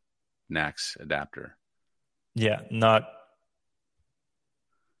NACS adapter. Yeah, not...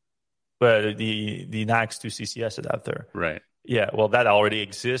 But the NACS to CCS adapter. Right. Yeah, well, that already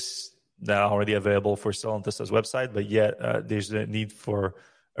exists. That are already available for sale on Tesla's website, but yet there's a need for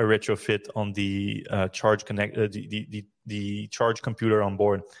a retrofit on the charge connect the charge computer on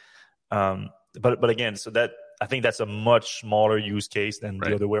board. But again, so that I think that's a much smaller use case than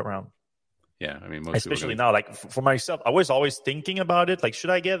the other way around. Yeah, I mean, especially now, like for myself, I was always thinking about it, like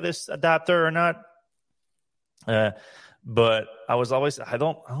should I get this adapter or not? But I was always I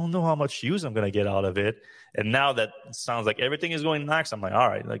don't know how much use I'm gonna get out of it. And now that it sounds like everything is going NACS, I'm like, all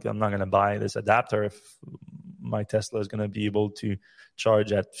right, like I'm not gonna buy this adapter if my Tesla is gonna be able to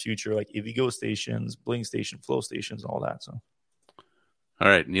charge at future like EVgo stations, Blink station, Flow stations, all that. So, all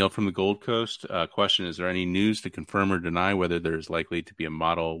right, Neil from the Gold Coast. Question: is there any news to confirm or deny whether there's likely to be a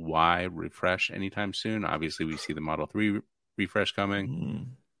Model Y refresh anytime soon? Obviously, we see the Model 3 refresh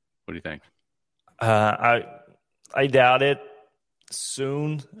coming. What do you think? I doubt it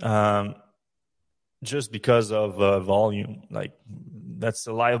soon. Just because of volume. Like that's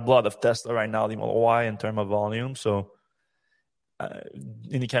the lifeblood of Tesla right now, the Model Y in terms of volume. So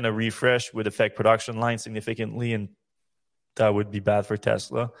any kind of refresh would affect production line significantly, and that would be bad for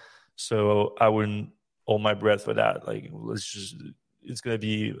Tesla. So I wouldn't hold my breath for that. Like let's just it's going to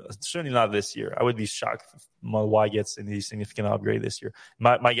be certainly not this year. I would be shocked if Model Y gets any significant upgrade this year.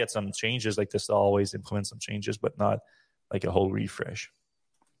 Might get some changes, like Tesla always implement some changes, but not like a whole refresh.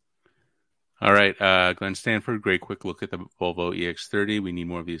 All right, Glenn Stanford, great quick look at the Volvo EX30. We need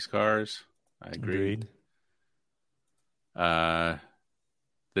more of these cars. I agree. Agreed.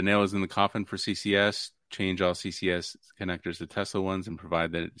 The nail is in the coffin for CCS. Change all CCS connectors to Tesla ones and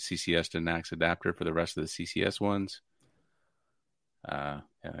provide the CCS to NACS adapter for the rest of the CCS ones. I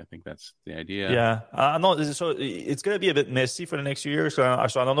think that's the idea. Yeah, no. So it's going to be a bit messy for the next few years. So I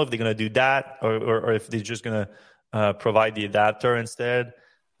don't know if they're going to do that or if they're just going to provide the adapter instead.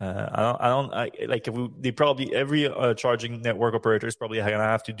 They probably every charging network operator is probably going to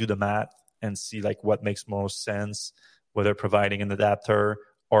have to do the math and see like what makes most sense, whether providing an adapter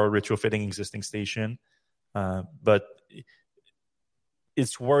or retrofitting existing station. But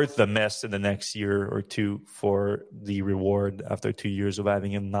it's worth the mess in the next year or two for the reward after 2 years of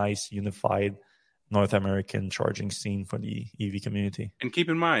having a nice unified North American charging scene for the EV community. And keep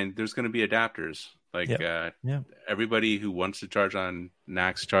in mind, there's going to be adapters. Everybody who wants to charge on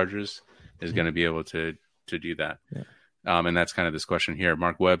NACS chargers is going to be able to do that. Yeah. And that's kind of this question here.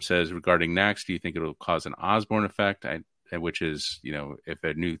 Mark Webb says, regarding NACS, do you think it'll cause an Osborne effect? Which is, if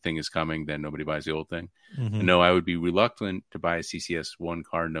a new thing is coming, then nobody buys the old thing. Mm-hmm. No, I would be reluctant to buy a CCS1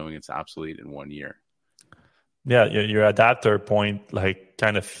 car knowing it's obsolete in 1 year. Yeah, your adapter point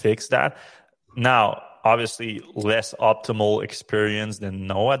kind of fixed that. Now, obviously, less optimal experience than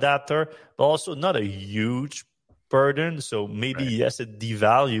no adapter, but also not a huge burden. So maybe, yes, it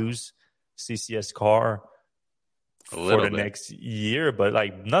devalues CCS car for the next year, but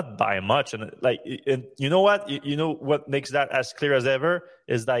not by much. And you know what? You know what makes that as clear as ever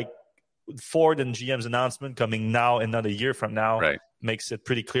is Ford and GM's announcement coming now and not a year from now makes it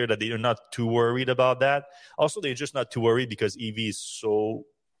pretty clear that they are not too worried about that. Also, they're just not too worried because EV is so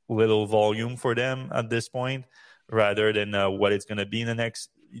little volume for them at this point, rather than what it's going to be in the next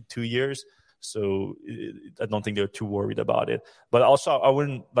 2 years. So I don't think they're too worried about it. But also, I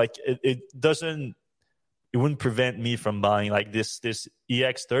wouldn't it wouldn't prevent me from buying this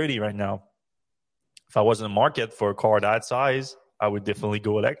EX30 right now. If I was in the market for a car that size, I would definitely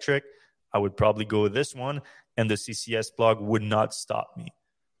go electric. I would probably go with this one, and the CCS plug would not stop me.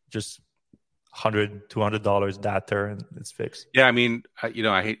 Just $100, $200 adapter, and it's fixed. Yeah, I mean,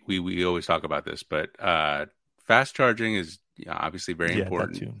 I hate we always talk about this, but fast charging is obviously very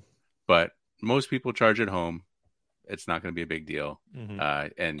important. That too. But most people charge at home. It's not going to be a big deal.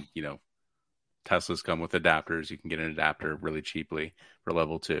 Mm-hmm. And Teslas come with adapters. You can get an adapter really cheaply for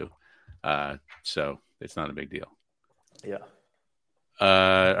level 2. So it's not a big deal. Yeah.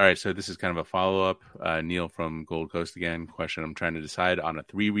 All right. So this is kind of a follow-up. Neil from Gold Coast again. Question. I'm trying to decide on a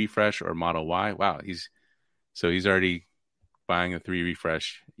 3 refresh or Model Y. Wow. He's already buying a 3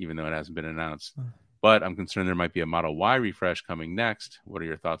 refresh, even though it hasn't been announced. But I'm concerned there might be a Model Y refresh coming next. What are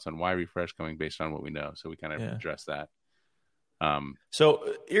your thoughts on Y refresh coming based on what we know? So we kind of address that.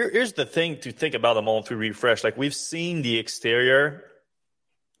 So here's the thing to think about the Model 3 refresh. We've seen the exterior,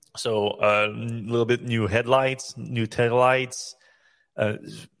 so a little bit new headlights, new taillights,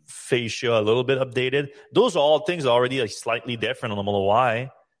 fascia a little bit updated. Those are all things already slightly different on the Model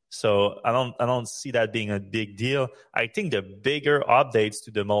Y. So I don't see that being a big deal. I think the bigger updates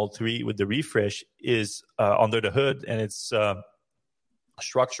to the Model 3 with the refresh is under the hood, and it's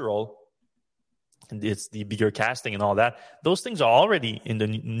structural. It's the bigger casting and all that. Those things are already in the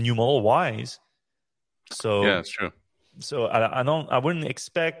new Model Ys. So yeah, that's true. So I wouldn't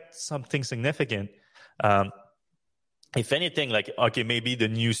expect something significant. If anything, maybe the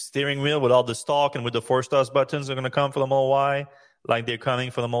new steering wheel with all the stalk and with the 4-star buttons are going to come for the Model Y, like they're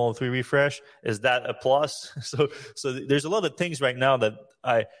coming for the Model 3 refresh. Is that a plus? So there's a lot of things right now that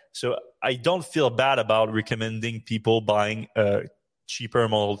I don't feel bad about recommending people buying a cheaper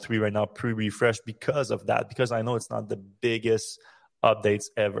Model 3 right now pre-refresh because of that, because I know it's not the biggest updates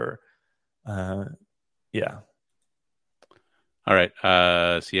ever. Yeah. All right.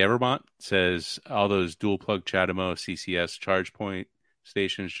 Sierramont says all those dual plug CHAdeMO CCS charge point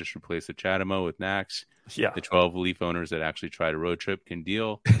stations, just replace the CHAdeMO with NACS. Yeah. The 12 Leaf owners that actually tried a road trip can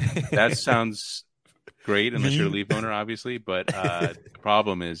deal. That sounds great unless you're a Leaf owner, obviously. But the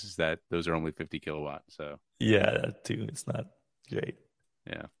problem is that those are only 50 kilowatts. So yeah, that too. It's not great.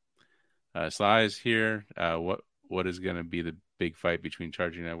 Yeah. Sly is here. What is going to be the big fight between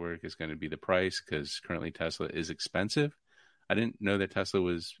charging network is going to be the price, because currently Tesla is expensive. I didn't know that Tesla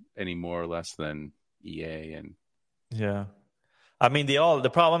was any more or less than EA. And yeah, I mean, the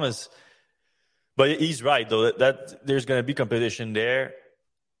problem is, but he's right though, that there's going to be competition there.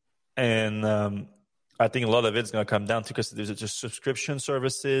 And I think a lot of it's going to come down to, because there's just subscription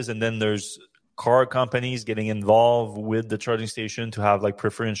services, and then there's car companies getting involved with the charging station to have like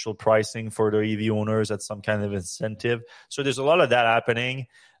preferential pricing for their EV owners at some kind of incentive. So there's a lot of that happening.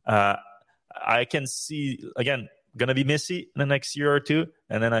 I can see, again, going to be messy in the next year or two.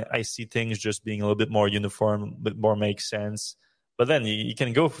 And then I see things just being a little bit more uniform, a bit more make sense. But then you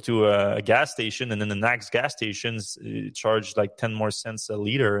can go to a gas station, and then the NACS gas stations charge like 10 more cents a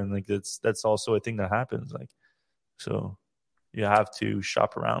liter. And like that's also a thing that happens. Like, so you have to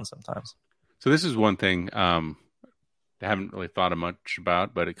shop around sometimes. So this is one thing I haven't really thought much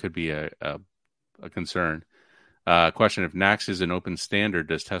about, but it could be a concern. Question: if NACS is an open standard,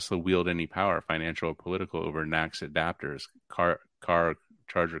 does Tesla wield any power, financial or political, over NACS adapters, car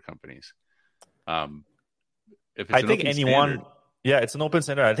charger companies? If it's I think anyone, it's an open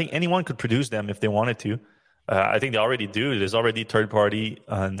standard. I think anyone could produce them if they wanted to. I think they already do. There's already third-party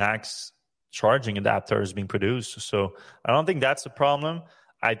NACS charging adapters being produced. So I don't think that's a problem.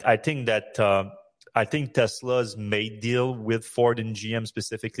 I think that I think Tesla's made deal with Ford and GM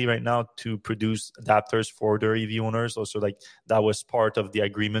specifically right now to produce adapters for their EV owners. Also, like that was part of the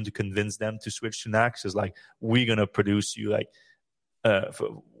agreement to convince them to switch to NACS. Is like, we're gonna produce you, like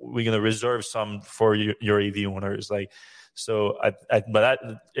we're gonna reserve some for your EV owners. Like, so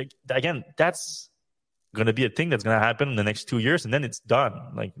again, that's gonna be a thing that's gonna happen in the next 2 years, and then it's done.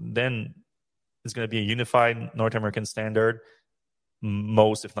 Like, then it's gonna be a unified North American standard.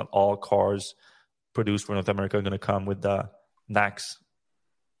 Most, if not all, cars produced for North America are going to come with the NACS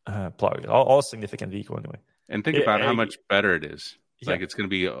plug. All significant vehicle anyway. And think about how much better it is. Like, it's going to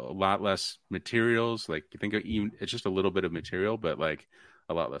be a lot less materials. Like, you think of even it's just a little bit of material, but like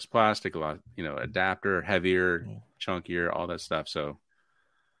a lot less plastic, a lot, adapter, heavier, chunkier, all that stuff. So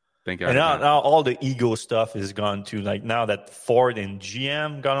think. And now all the ego stuff is gone too. Like, now that Ford and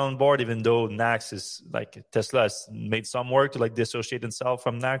GM got on board, even though NACS is like, Tesla has made some work to like dissociate itself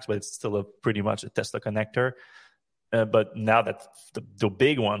from NACS, but it's still pretty much a Tesla connector. But now that the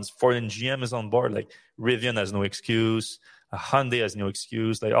big ones, Ford and GM is on board, like Rivian has no excuse, Hyundai has no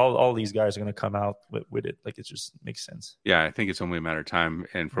excuse. Like all these guys are going to come out with it. Like, it just makes sense. Yeah, I think it's only a matter of time.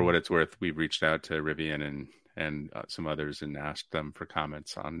 And for what it's worth, we've reached out to Rivian and some others and asked them for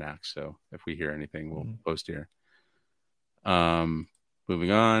comments on NACS. So if we hear anything, we'll post here.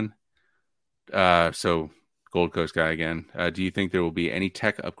 Moving on. So Gold Coast guy again. Do you think there will be any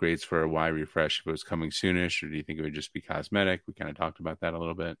tech upgrades for a Y refresh if it was coming soonish, or do you think it would just be cosmetic? We kind of talked about that a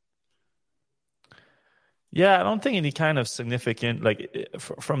little bit. Yeah, I don't think any kind of significant, like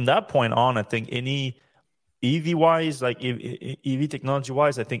from that point on, I think any EV wise, like EV technology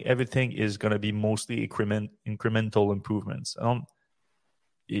wise, I think everything is going to be mostly incremental improvements.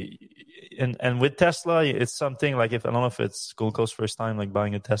 And with Tesla, it's something like, I don't know if it's Gold Coast's first time like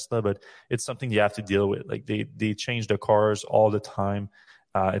buying a Tesla, but it's something you have to deal with. Like, they change the cars all the time.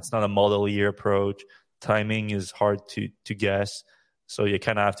 It's not a model year approach. Timing is hard to guess. So you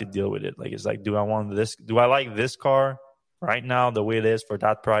kind of have to deal with it. Like, it's like, do I want this? Do I like this car right now the way it is for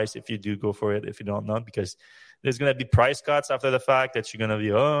that price? If you do, go for it. If you don't, not, because there's going to be price cuts after the fact that you're going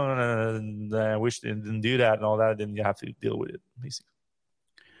to be, I wish they didn't do that and all that. Then you have to deal with it, basically.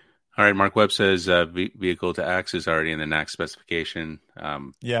 All right. Mark Webb says vehicle to X is already in the NACS specification.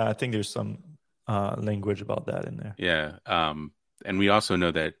 Yeah, I think there's some language about that in there. Yeah. And we also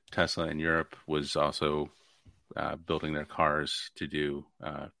know that Tesla in Europe was also building their cars to do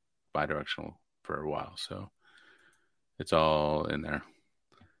bidirectional for a while. So it's all in there.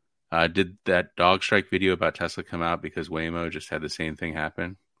 Did that dog strike video about Tesla come out because Waymo just had the same thing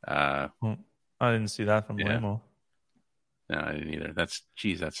happen? I didn't see that from Waymo. No, I didn't either. That's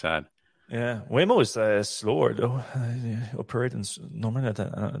sad. Yeah, Waymo is slower though. Operating normally,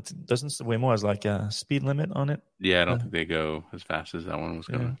 doesn't Waymo has like a speed limit on it? Yeah, I don't think they go as fast as that one was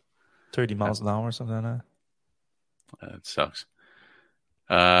going. 30 miles an hour or something like that. It sucks.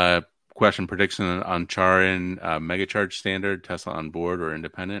 Question: prediction on Charin megacharge standard, Tesla on board or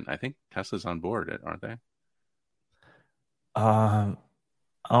independent? I think Tesla's on board, aren't they? I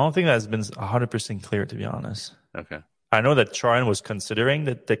don't think that's been 100% clear, to be honest. Okay. I know that Charin was considering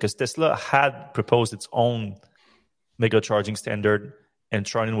that, because Tesla had proposed its own mega charging standard, and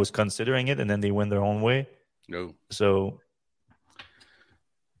Charin was considering it, and then they went their own way. No. So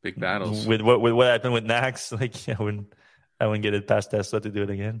big battles with what happened with NACS. Like, I wouldn't get it past Tesla to do it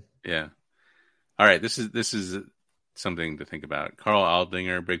again. Yeah. All right. This is something to think about. Carl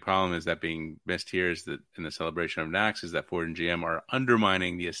Aldinger, big problem is that being missed here is that in the celebration of NACS is that Ford and GM are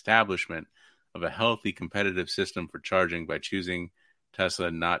undermining the establishment of a healthy competitive system for charging by choosing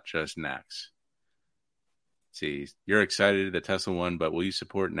Tesla, not just NACS. See, you're excited that Tesla won, but will you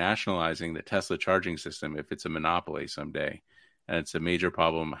support nationalizing the Tesla charging system if it's a monopoly someday? And it's a major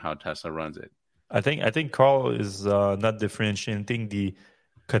problem how Tesla runs it. I think Carl is not differentiating the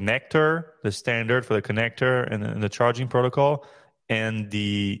connector, the standard for the connector and the charging protocol, and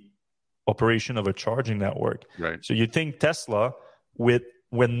the operation of a charging network. Right. So you think Tesla, when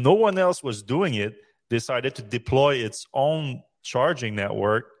no one else was doing it, decided to deploy its own charging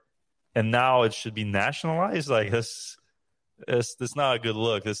network, and now it should be nationalized? Like this not a good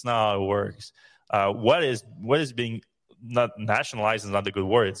look. That's not how it works. What is being not nationalized is not a good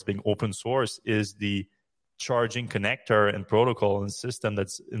word. It's being open source is the charging connector and protocol and system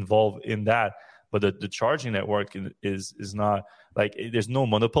that's involved in that. But the charging network is not, like, there's no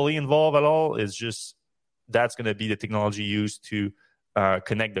monopoly involved at all. It's just that's going to be the technology used to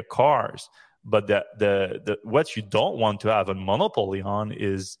connect the cars. But the what you don't want to have a monopoly on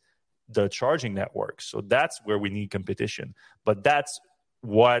is the charging network. So that's where we need competition. But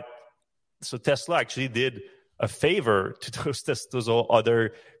so Tesla actually did a favor to those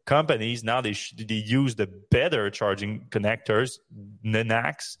other companies. Now they use the better charging connectors, the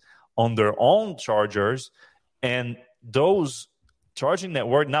NACS, on their own chargers, and those charging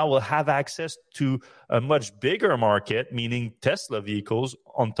network now will have access to a much bigger market, meaning Tesla vehicles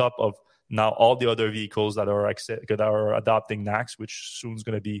on top of now all the other vehicles that are adopting NACS, which soon is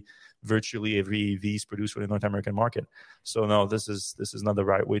going to be virtually every EV is produced for the North American market. So no, this is not the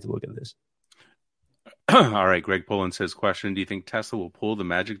right way to look at this. All right, Greg Poland says, question, do you think Tesla will pull the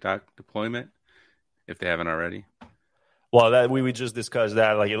Magic Dock deployment if they haven't already? Well, we just discussed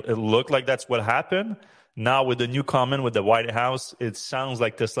that. Like it looked like that's what happened. Now with the new comment with the White House, it sounds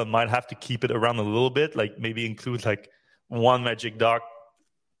like Tesla might have to keep it around a little bit, like maybe include like one Magic Dock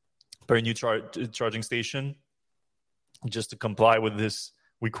per new charging station, just to comply with this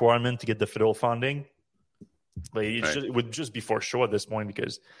requirement to get the federal funding. But it would just be for sure at this point,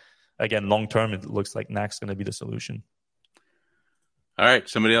 because again, long term, it looks like NACS is going to be the solution. All right,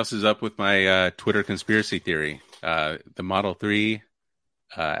 somebody else is up with my Twitter conspiracy theory. The Model 3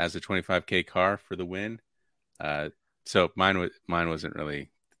 as a $25K car for the win. So mine wasn't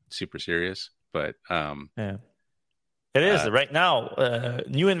really super serious, but yeah. It is right now.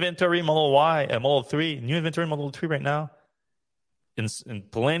 New inventory Model 3, new inventory Model 3 right now. In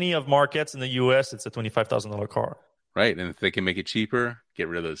plenty of markets in the U.S., it's a $25,000 car. Right, and if they can make it cheaper, get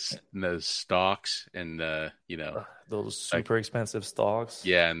rid of those stocks and those super expensive stocks.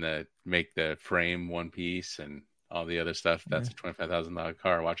 Yeah, and make the frame one piece and all the other stuff. That's a $25,000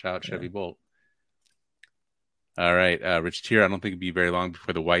 car. Watch out, Chevy Bolt. All right, Rich Tier. I don't think it'd be very long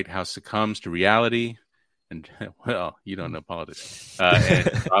before the White House succumbs to reality, and well, you don't know politics, and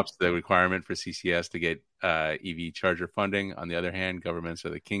drops the requirement for CCS to get EV charger funding. On the other hand, governments are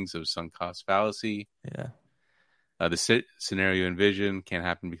the kings of sunk cost fallacy. Yeah. The scenario envisioned can't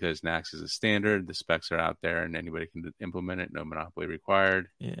happen because NACS is a standard. The specs are out there and anybody can implement it. No monopoly required.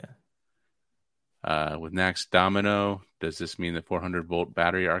 Yeah. With NACS Domino, does this mean the 400-volt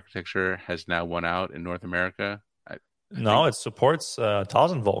battery architecture has now won out in North America? No, it supports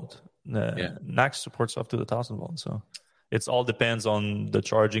 1,000 volt. NACS supports up to the 1,000 volt. So it all depends on the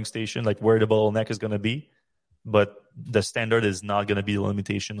charging station, like where the bottleneck is going to be. But the standard is not going to be the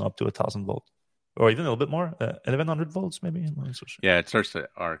limitation up to 1,000 volt. Or even a little bit more, 1,100 volts maybe. I'm not so sure. Yeah, it starts to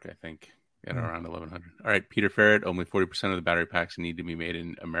arc, I think, at around 1,100. All right, Peter Ferret, only 40% of the battery packs need to be made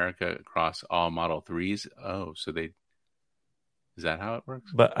in America across all Model 3s. Oh, so is that how it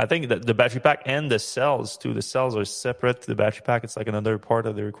works? But I think that the battery pack and the cells, too. The cells are separate to the battery pack. It's like another part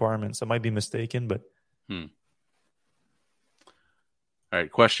of the requirements. I might be mistaken, but... All right,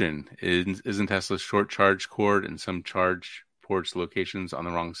 question. Isn't Tesla's short charge cord and some charge ports locations on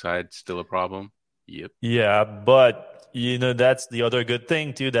the wrong side still a problem? Yep. Yeah, but that's the other good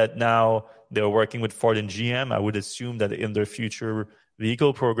thing too, that now they're working with Ford and GM. I would assume that in their future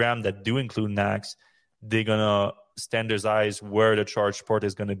vehicle program that do include NACS, they're gonna standardize where the charge port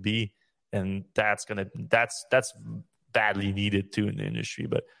is gonna be, and that's badly needed too in the industry.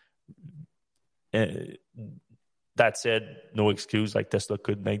 But that said, no excuse. Like Tesla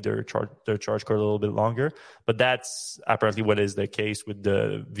could make their charge cord a little bit longer, but that's apparently what is the case with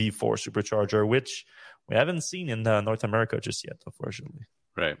the V4 supercharger, which we haven't seen in North America just yet, unfortunately.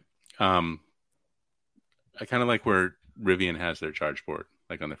 Right. I kind of like where Rivian has their charge port,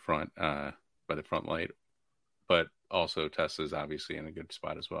 like on the front, by the front light, but also Tesla's obviously in a good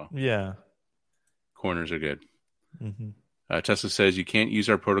spot as well. Yeah. Corners are good. Mm-hmm. Tesla says you can't use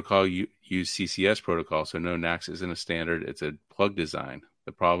our protocol, use CCS protocol, so no NACS isn't a standard. It's a plug design.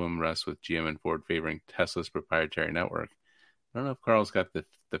 The problem rests with GM and Ford favoring Tesla's proprietary network. I don't know if Carl's got the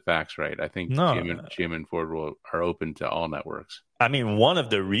facts right. I think No, GM and Ford are open to all networks. I mean, one of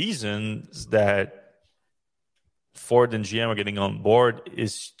the reasons that Ford and GM are getting on board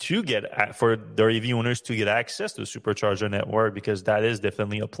is to get for their EV owners to get access to the supercharger network, because that is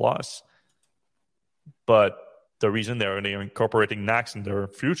definitely a plus. But the reason they're incorporating NACS in their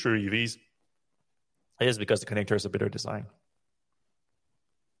future EVs is because the connector is a better design.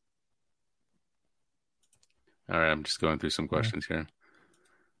 All right, I'm just going through some questions here.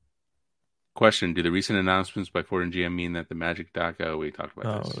 Question: do the recent announcements by Ford and GM mean that the Magic DACA, we talked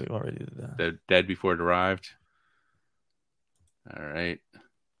about this. We already did that. They're dead before it arrived. All right.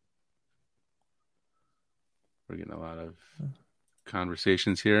 We're getting a lot of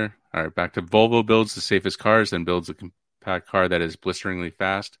conversations here. All right, back to Volvo builds the safest cars, then builds a compact car that is blisteringly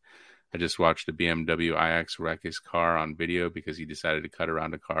fast. I just watched a BMW iX wreck his car on video because he decided to cut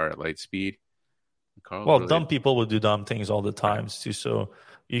around a car at light speed. Well, really... dumb people will do dumb things all the time too, so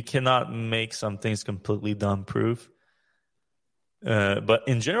you cannot make some things completely dumb-proof. But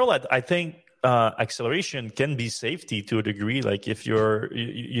in general, I think acceleration can be safety to a degree. Like if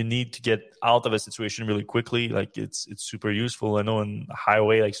you need to get out of a situation really quickly, like it's super useful. I know on the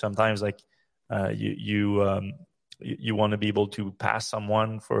highway, like sometimes like you want to be able to pass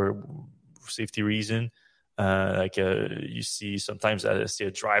someone for safety reason. You see sometimes I see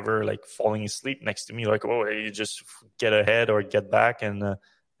a driver like falling asleep next to me, like, oh, hey, you just get ahead or get back and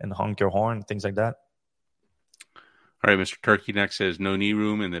honk your horn, things like that. All right, Mr. Turkey next says no knee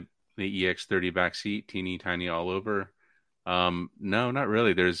room in the EX30 backseat, teeny tiny all over. No, not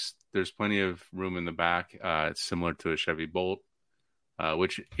really. There's plenty of room in the back. It's similar to a Chevy Bolt,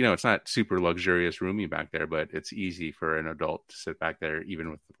 which, it's not super luxurious roomy back there, but it's easy for an adult to sit back there,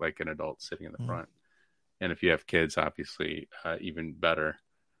 even with like an adult sitting in the front. And if you have kids, obviously, even better.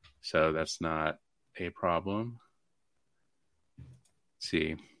 So that's not a problem. Let's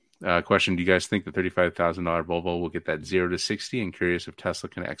see. Question: do you guys think the $35,000 Volvo will get that 0 to 60? And curious if Tesla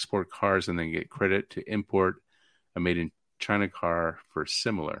can export cars and then get credit to import a made in China car for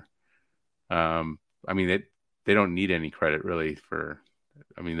similar. I mean, they don't need any credit really for.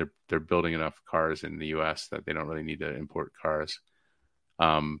 I mean, they're building enough cars in the U.S. that they don't really need to import cars.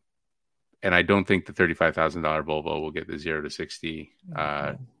 And I don't think the $35,000 Volvo will get the 0 to 60.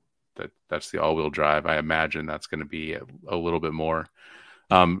 That's the all-wheel drive. I imagine that's going to be a little bit more.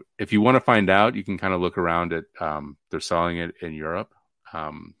 If you want to find out, you can kind of look around at, they're selling it in Europe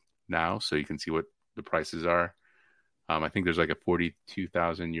now, so you can see what the prices are. I think there's like a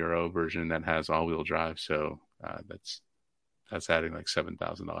 42,000 euro version that has all-wheel drive, so that's adding like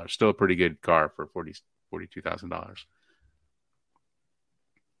 $7,000. Still a pretty good car for $42,000.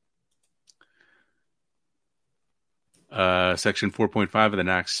 Section 4.5 of the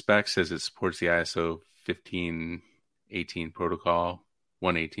NACS spec says it supports the ISO 1518 protocol.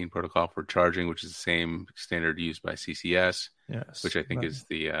 118 protocol for charging, which is the same standard used by CCS, yes, which I think is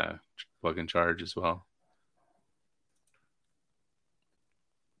the plug and charge as well.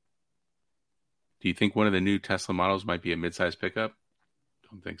 Do you think one of the new Tesla models might be a midsize pickup?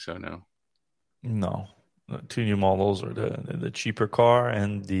 Don't think so, no. No. The two new models are the cheaper car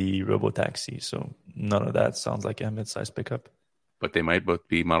and the robotaxi, so none of that sounds like a midsize pickup. But they might both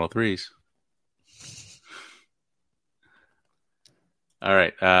be Model 3s. All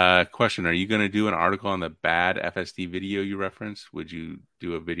right. Question: are you going to do an article on the bad FSD video you referenced? Would you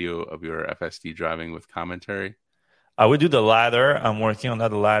do a video of your FSD driving with commentary? I would do the latter. I'm working on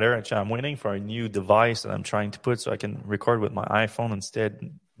that latter. Actually, I'm waiting for a new device that I'm trying to put so I can record with my iPhone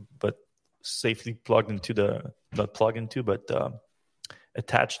instead, but safely plugged into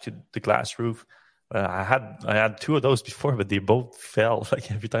attached to the glass roof. I had two of those before, but they both fell.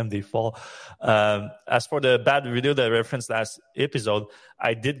 Like every time they fall. As for the bad video that I referenced last episode,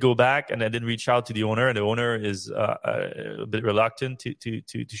 I did go back and I did reach out to the owner, and the owner is a bit reluctant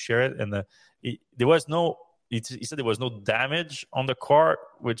to share it. And there was no. He said there was no damage on the car,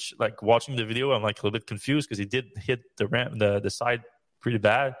 which, like, watching the video, I'm like a little bit confused because he did hit the side pretty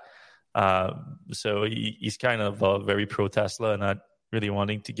bad. So he's kind of very pro Tesla and not really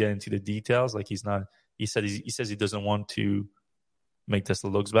wanting to get into the details. Like he says he doesn't want to make Tesla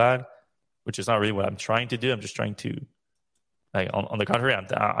looks bad, which is not really what I'm trying to do. I'm just trying to, like, on the contrary,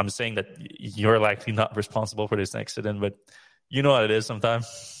 I'm saying that you're likely not responsible for this accident, but you know how it is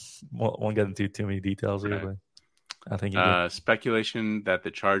sometimes. Won't get into too many details here, but I think speculation that the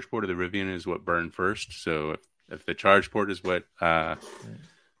charge port of the Rivian is what burned first. So if the charge port is what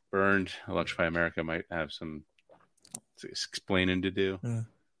burned, Electrify America might have some explaining to do.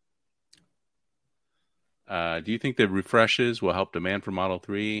 Do you think the refreshes will help demand for Model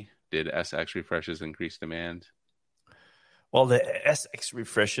 3? Did SX refreshes increase demand? Well, the SX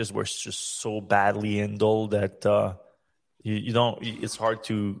refreshes were just so badly handled that you don't. It's hard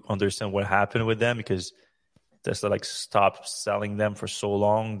to understand what happened with them because Tesla like stopped selling them for so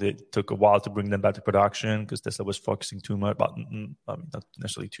long. It took a while to bring them back to production because Tesla was focusing too much. I mean, not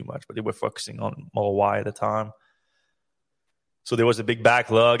necessarily too much, but they were focusing on Model Y at the time. So there was a big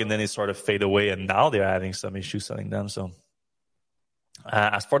backlog, and then it sort of fade away, and now they're having some issues selling them. So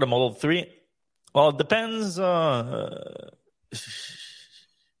as for the Model 3, well, it depends.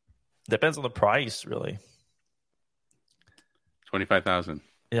 Depends on the price, really. 25,000.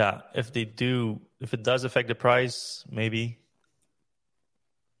 Yeah, if it does affect the price, maybe.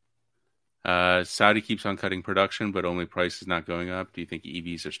 Saudi keeps on cutting production, but only price is not going up. Do you think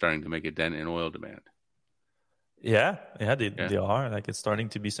EVs are starting to make a dent in oil demand? Yeah, they are. Like, it's starting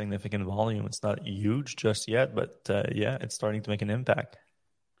to be significant volume. It's not huge just yet, but it's starting to make an impact.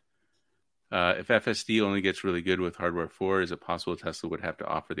 If FSD only gets really good with hardware 4, is it possible Tesla would have to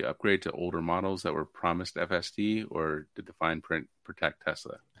offer the upgrade to older models that were promised FSD, or did the fine print protect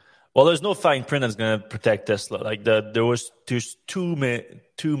Tesla? Well, there's no fine print that's going to protect Tesla. Like there's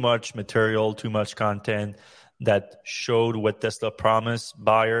too much material, too much content that showed what Tesla promised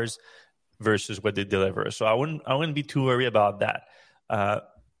buyers versus what they deliver. So I wouldn't be too worried about that.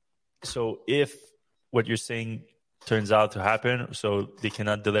 So if what you're saying turns out to happen, so they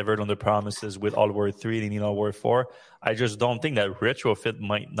cannot deliver it on the promises with hardware 3, they need hardware 4, I just don't think that retrofit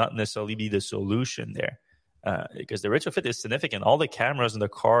might not necessarily be the solution there. Because the retrofit is significant. All the cameras in the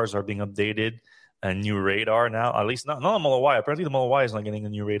cars are being updated, a new radar now, at least not the Model Y. Apparently the Model Y is not getting a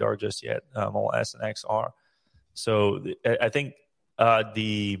new radar just yet. Model S and X are. So I think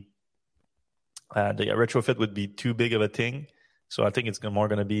the retrofit would be too big of a thing. So I think it's more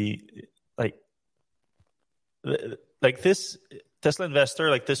going to be like this. Tesla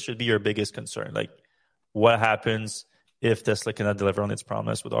investor, like, this should be your biggest concern. Like, what happens if Tesla cannot deliver on its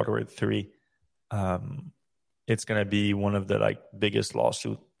promise with hardware 3? It's going to be one of the biggest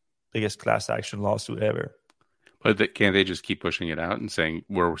class action lawsuit ever. But can't they just keep pushing it out and saying,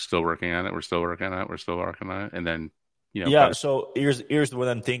 we're still working on it, we're still working on it, we're still working on it, and then So here's what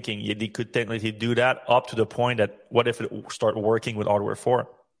I'm thinking. They could technically do that up to the point that what if it start working with hardware 4?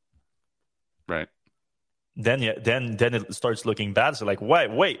 Right. Then it starts looking bad. So like,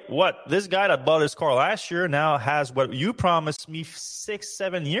 wait, what? This guy that bought his car last year now has what you promised me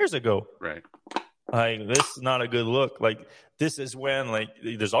 6-7 years ago. Right. Like, this is not a good look. Like, this is when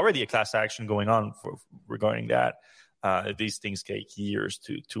there's already a class action going on regarding that. These things take years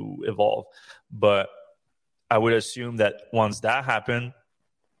to evolve, but I would assume that once that happened,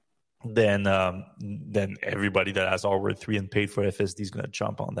 then everybody that has hardware 3 and paid for FSD is going to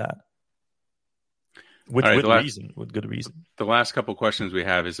jump on that. With good reason. The last couple questions we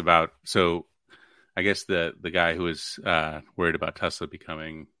have is about, so I guess the guy who was worried about Tesla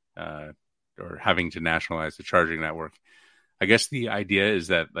becoming or having to nationalize the charging network. I guess the idea is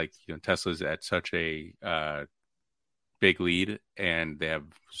that Tesla's at such a big lead, and they have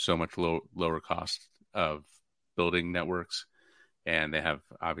so much lower cost of building networks, and they have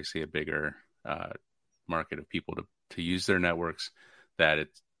obviously a bigger market of people to use their networks, that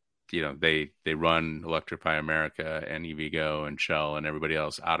it's, they run Electrify America and EVgo and Shell and everybody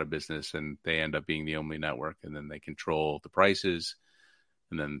else out of business, and they end up being the only network, and then they control the prices,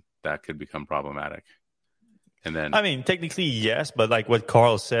 and then that could become problematic. And then, I mean, technically yes, but like what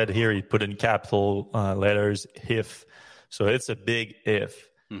Carl said here, he put in capital letters if, so it's a big if.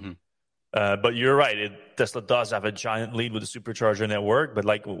 Mm-hmm. But you're right. Tesla does have a giant lead with the supercharger network. But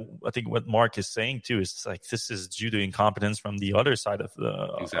I think what Mark is saying too is this is due to incompetence from the other side of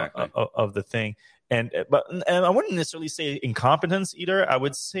the the thing. And I wouldn't necessarily say incompetence either. I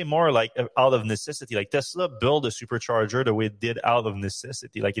would say more like out of necessity. Like, Tesla built a supercharger the way it did out of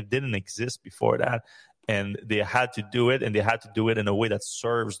necessity. Like, it didn't exist before that. And they had to do it, and they had to do it in a way that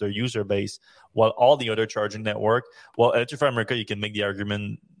serves their user base. While all the other charging network, Electrify America, you can make the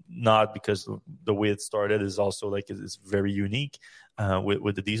argument not, because the way it started is also it's very unique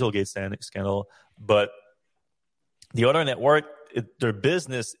with the Dieselgate scandal. But the other network, their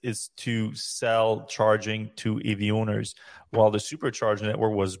business is to sell charging to EV owners, while the supercharger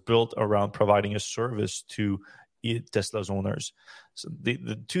network was built around providing a service to Tesla's owners. So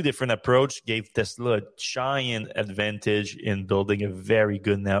the two different approach gave Tesla a giant advantage in building a very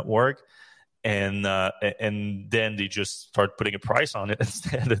good network. And then they just start putting a price on it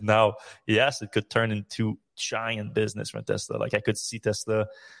instead. And now, yes, it could turn into giant business for Tesla. Like, I could see Tesla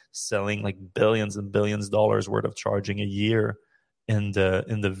selling billions and billions of dollars worth of charging a year in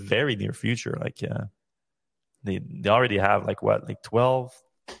the very near future. They already have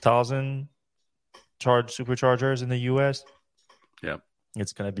 12,000 superchargers in the US. Yeah.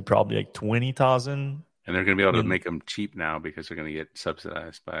 It's going to be probably like 20,000. And they're going to be able to make them cheap now because they're going to get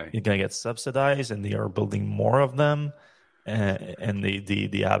subsidized by. You're going to get subsidized, and they are building more of them, and they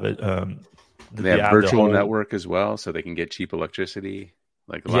have it. They have virtual network as well, so they can get cheap electricity.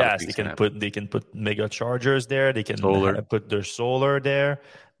 Like a lot of things they can put mega chargers there. They can put their solar there.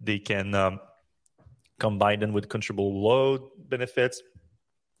 They can combine them with controllable load benefits,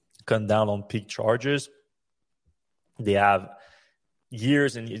 cut down on peak charges. They have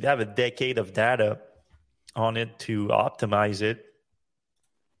years and they have a decade of data on it to optimize it.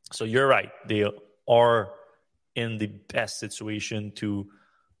 So you're right. They are in the best situation to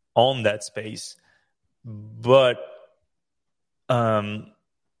own that space. But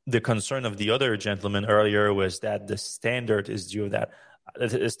the concern of the other gentleman earlier was that the standard is due of that.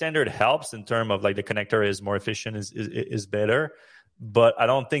 The standard helps in terms of like the connector is more efficient, is better. But I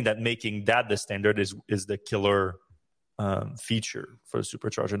don't think that making that the standard is the killer feature for the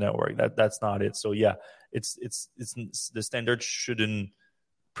supercharger network. That's not it. So yeah, it's the standard shouldn't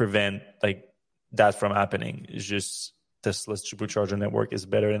prevent like that from happening. It's just Tesla's supercharger network is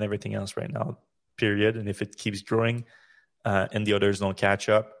better than everything else right now, period. And if it keeps growing and the others don't catch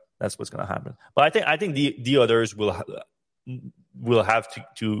up, that's what's going to happen. But I think the others will have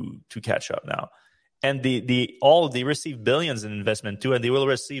to catch up now. And they receive billions in investment too, and they will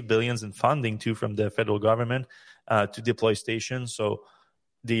receive billions in funding too from the federal government to deploy stations. So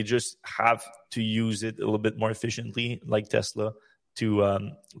they just have to use it a little bit more efficiently, like Tesla,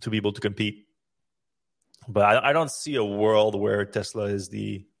 to be able to compete. But I don't see a world where Tesla is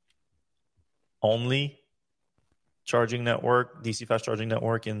the only charging network, DC fast charging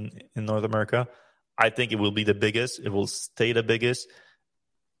network in North America. I think it will be the biggest. It will stay the biggest,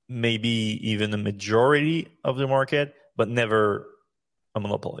 maybe even the majority of the market, but never a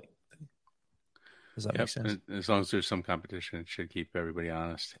monopoly. Does that make sense? As long as there's some competition, it should keep everybody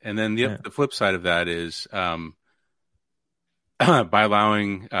honest. And then the flip side of that is by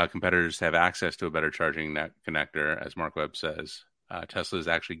allowing competitors to have access to a better charging connector, as Mark Webb says, Tesla is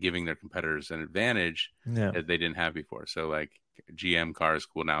actually giving their competitors an advantage that they didn't have before. So like GM cars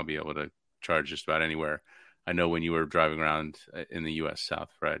will now be able to charge just about anywhere. I know when you were driving around in the U.S. South,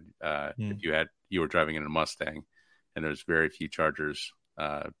 Fred, if you were driving in a Mustang, and there's very few chargers,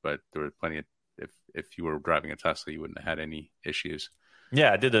 but there were plenty of. If you were driving a Tesla, you wouldn't have had any issues.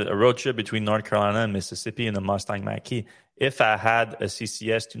 Yeah, I did a road trip between North Carolina and Mississippi in a Mustang Mach-E. If I had a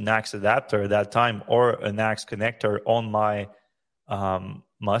CCS to NACS adapter at that time or a NACS connector on my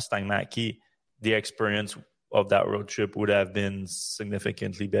Mustang Mach-E, the experience of that road trip would have been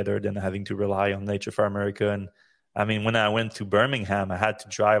significantly better than having to rely on HFR America. And I mean, when I went to Birmingham, I had to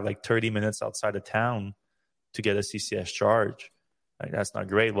drive like 30 minutes outside of town to get a CCS charge. Like, that's not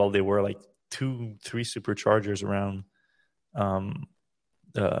great. Well, there were like 2-3 superchargers around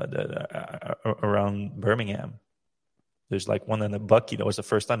around Birmingham. There's like one in a Bucky. That was the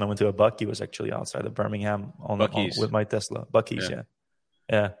first time I went to a Bucky. Was actually outside of Birmingham with my Tesla. Bucky's,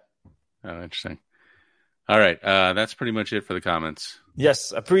 yeah. Oh, interesting. All right, that's pretty much it for the comments.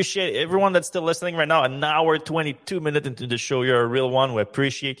 Yes, appreciate everyone that's still listening right now. An hour 22 minutes into the show, you're a real one. We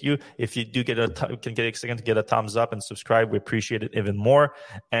appreciate you. If you do can get a second to get a thumbs up and subscribe, we appreciate it even more.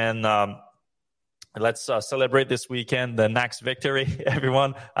 And let's celebrate this weekend the NACS victory.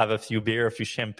 Everyone, have a few beer, a few champagne.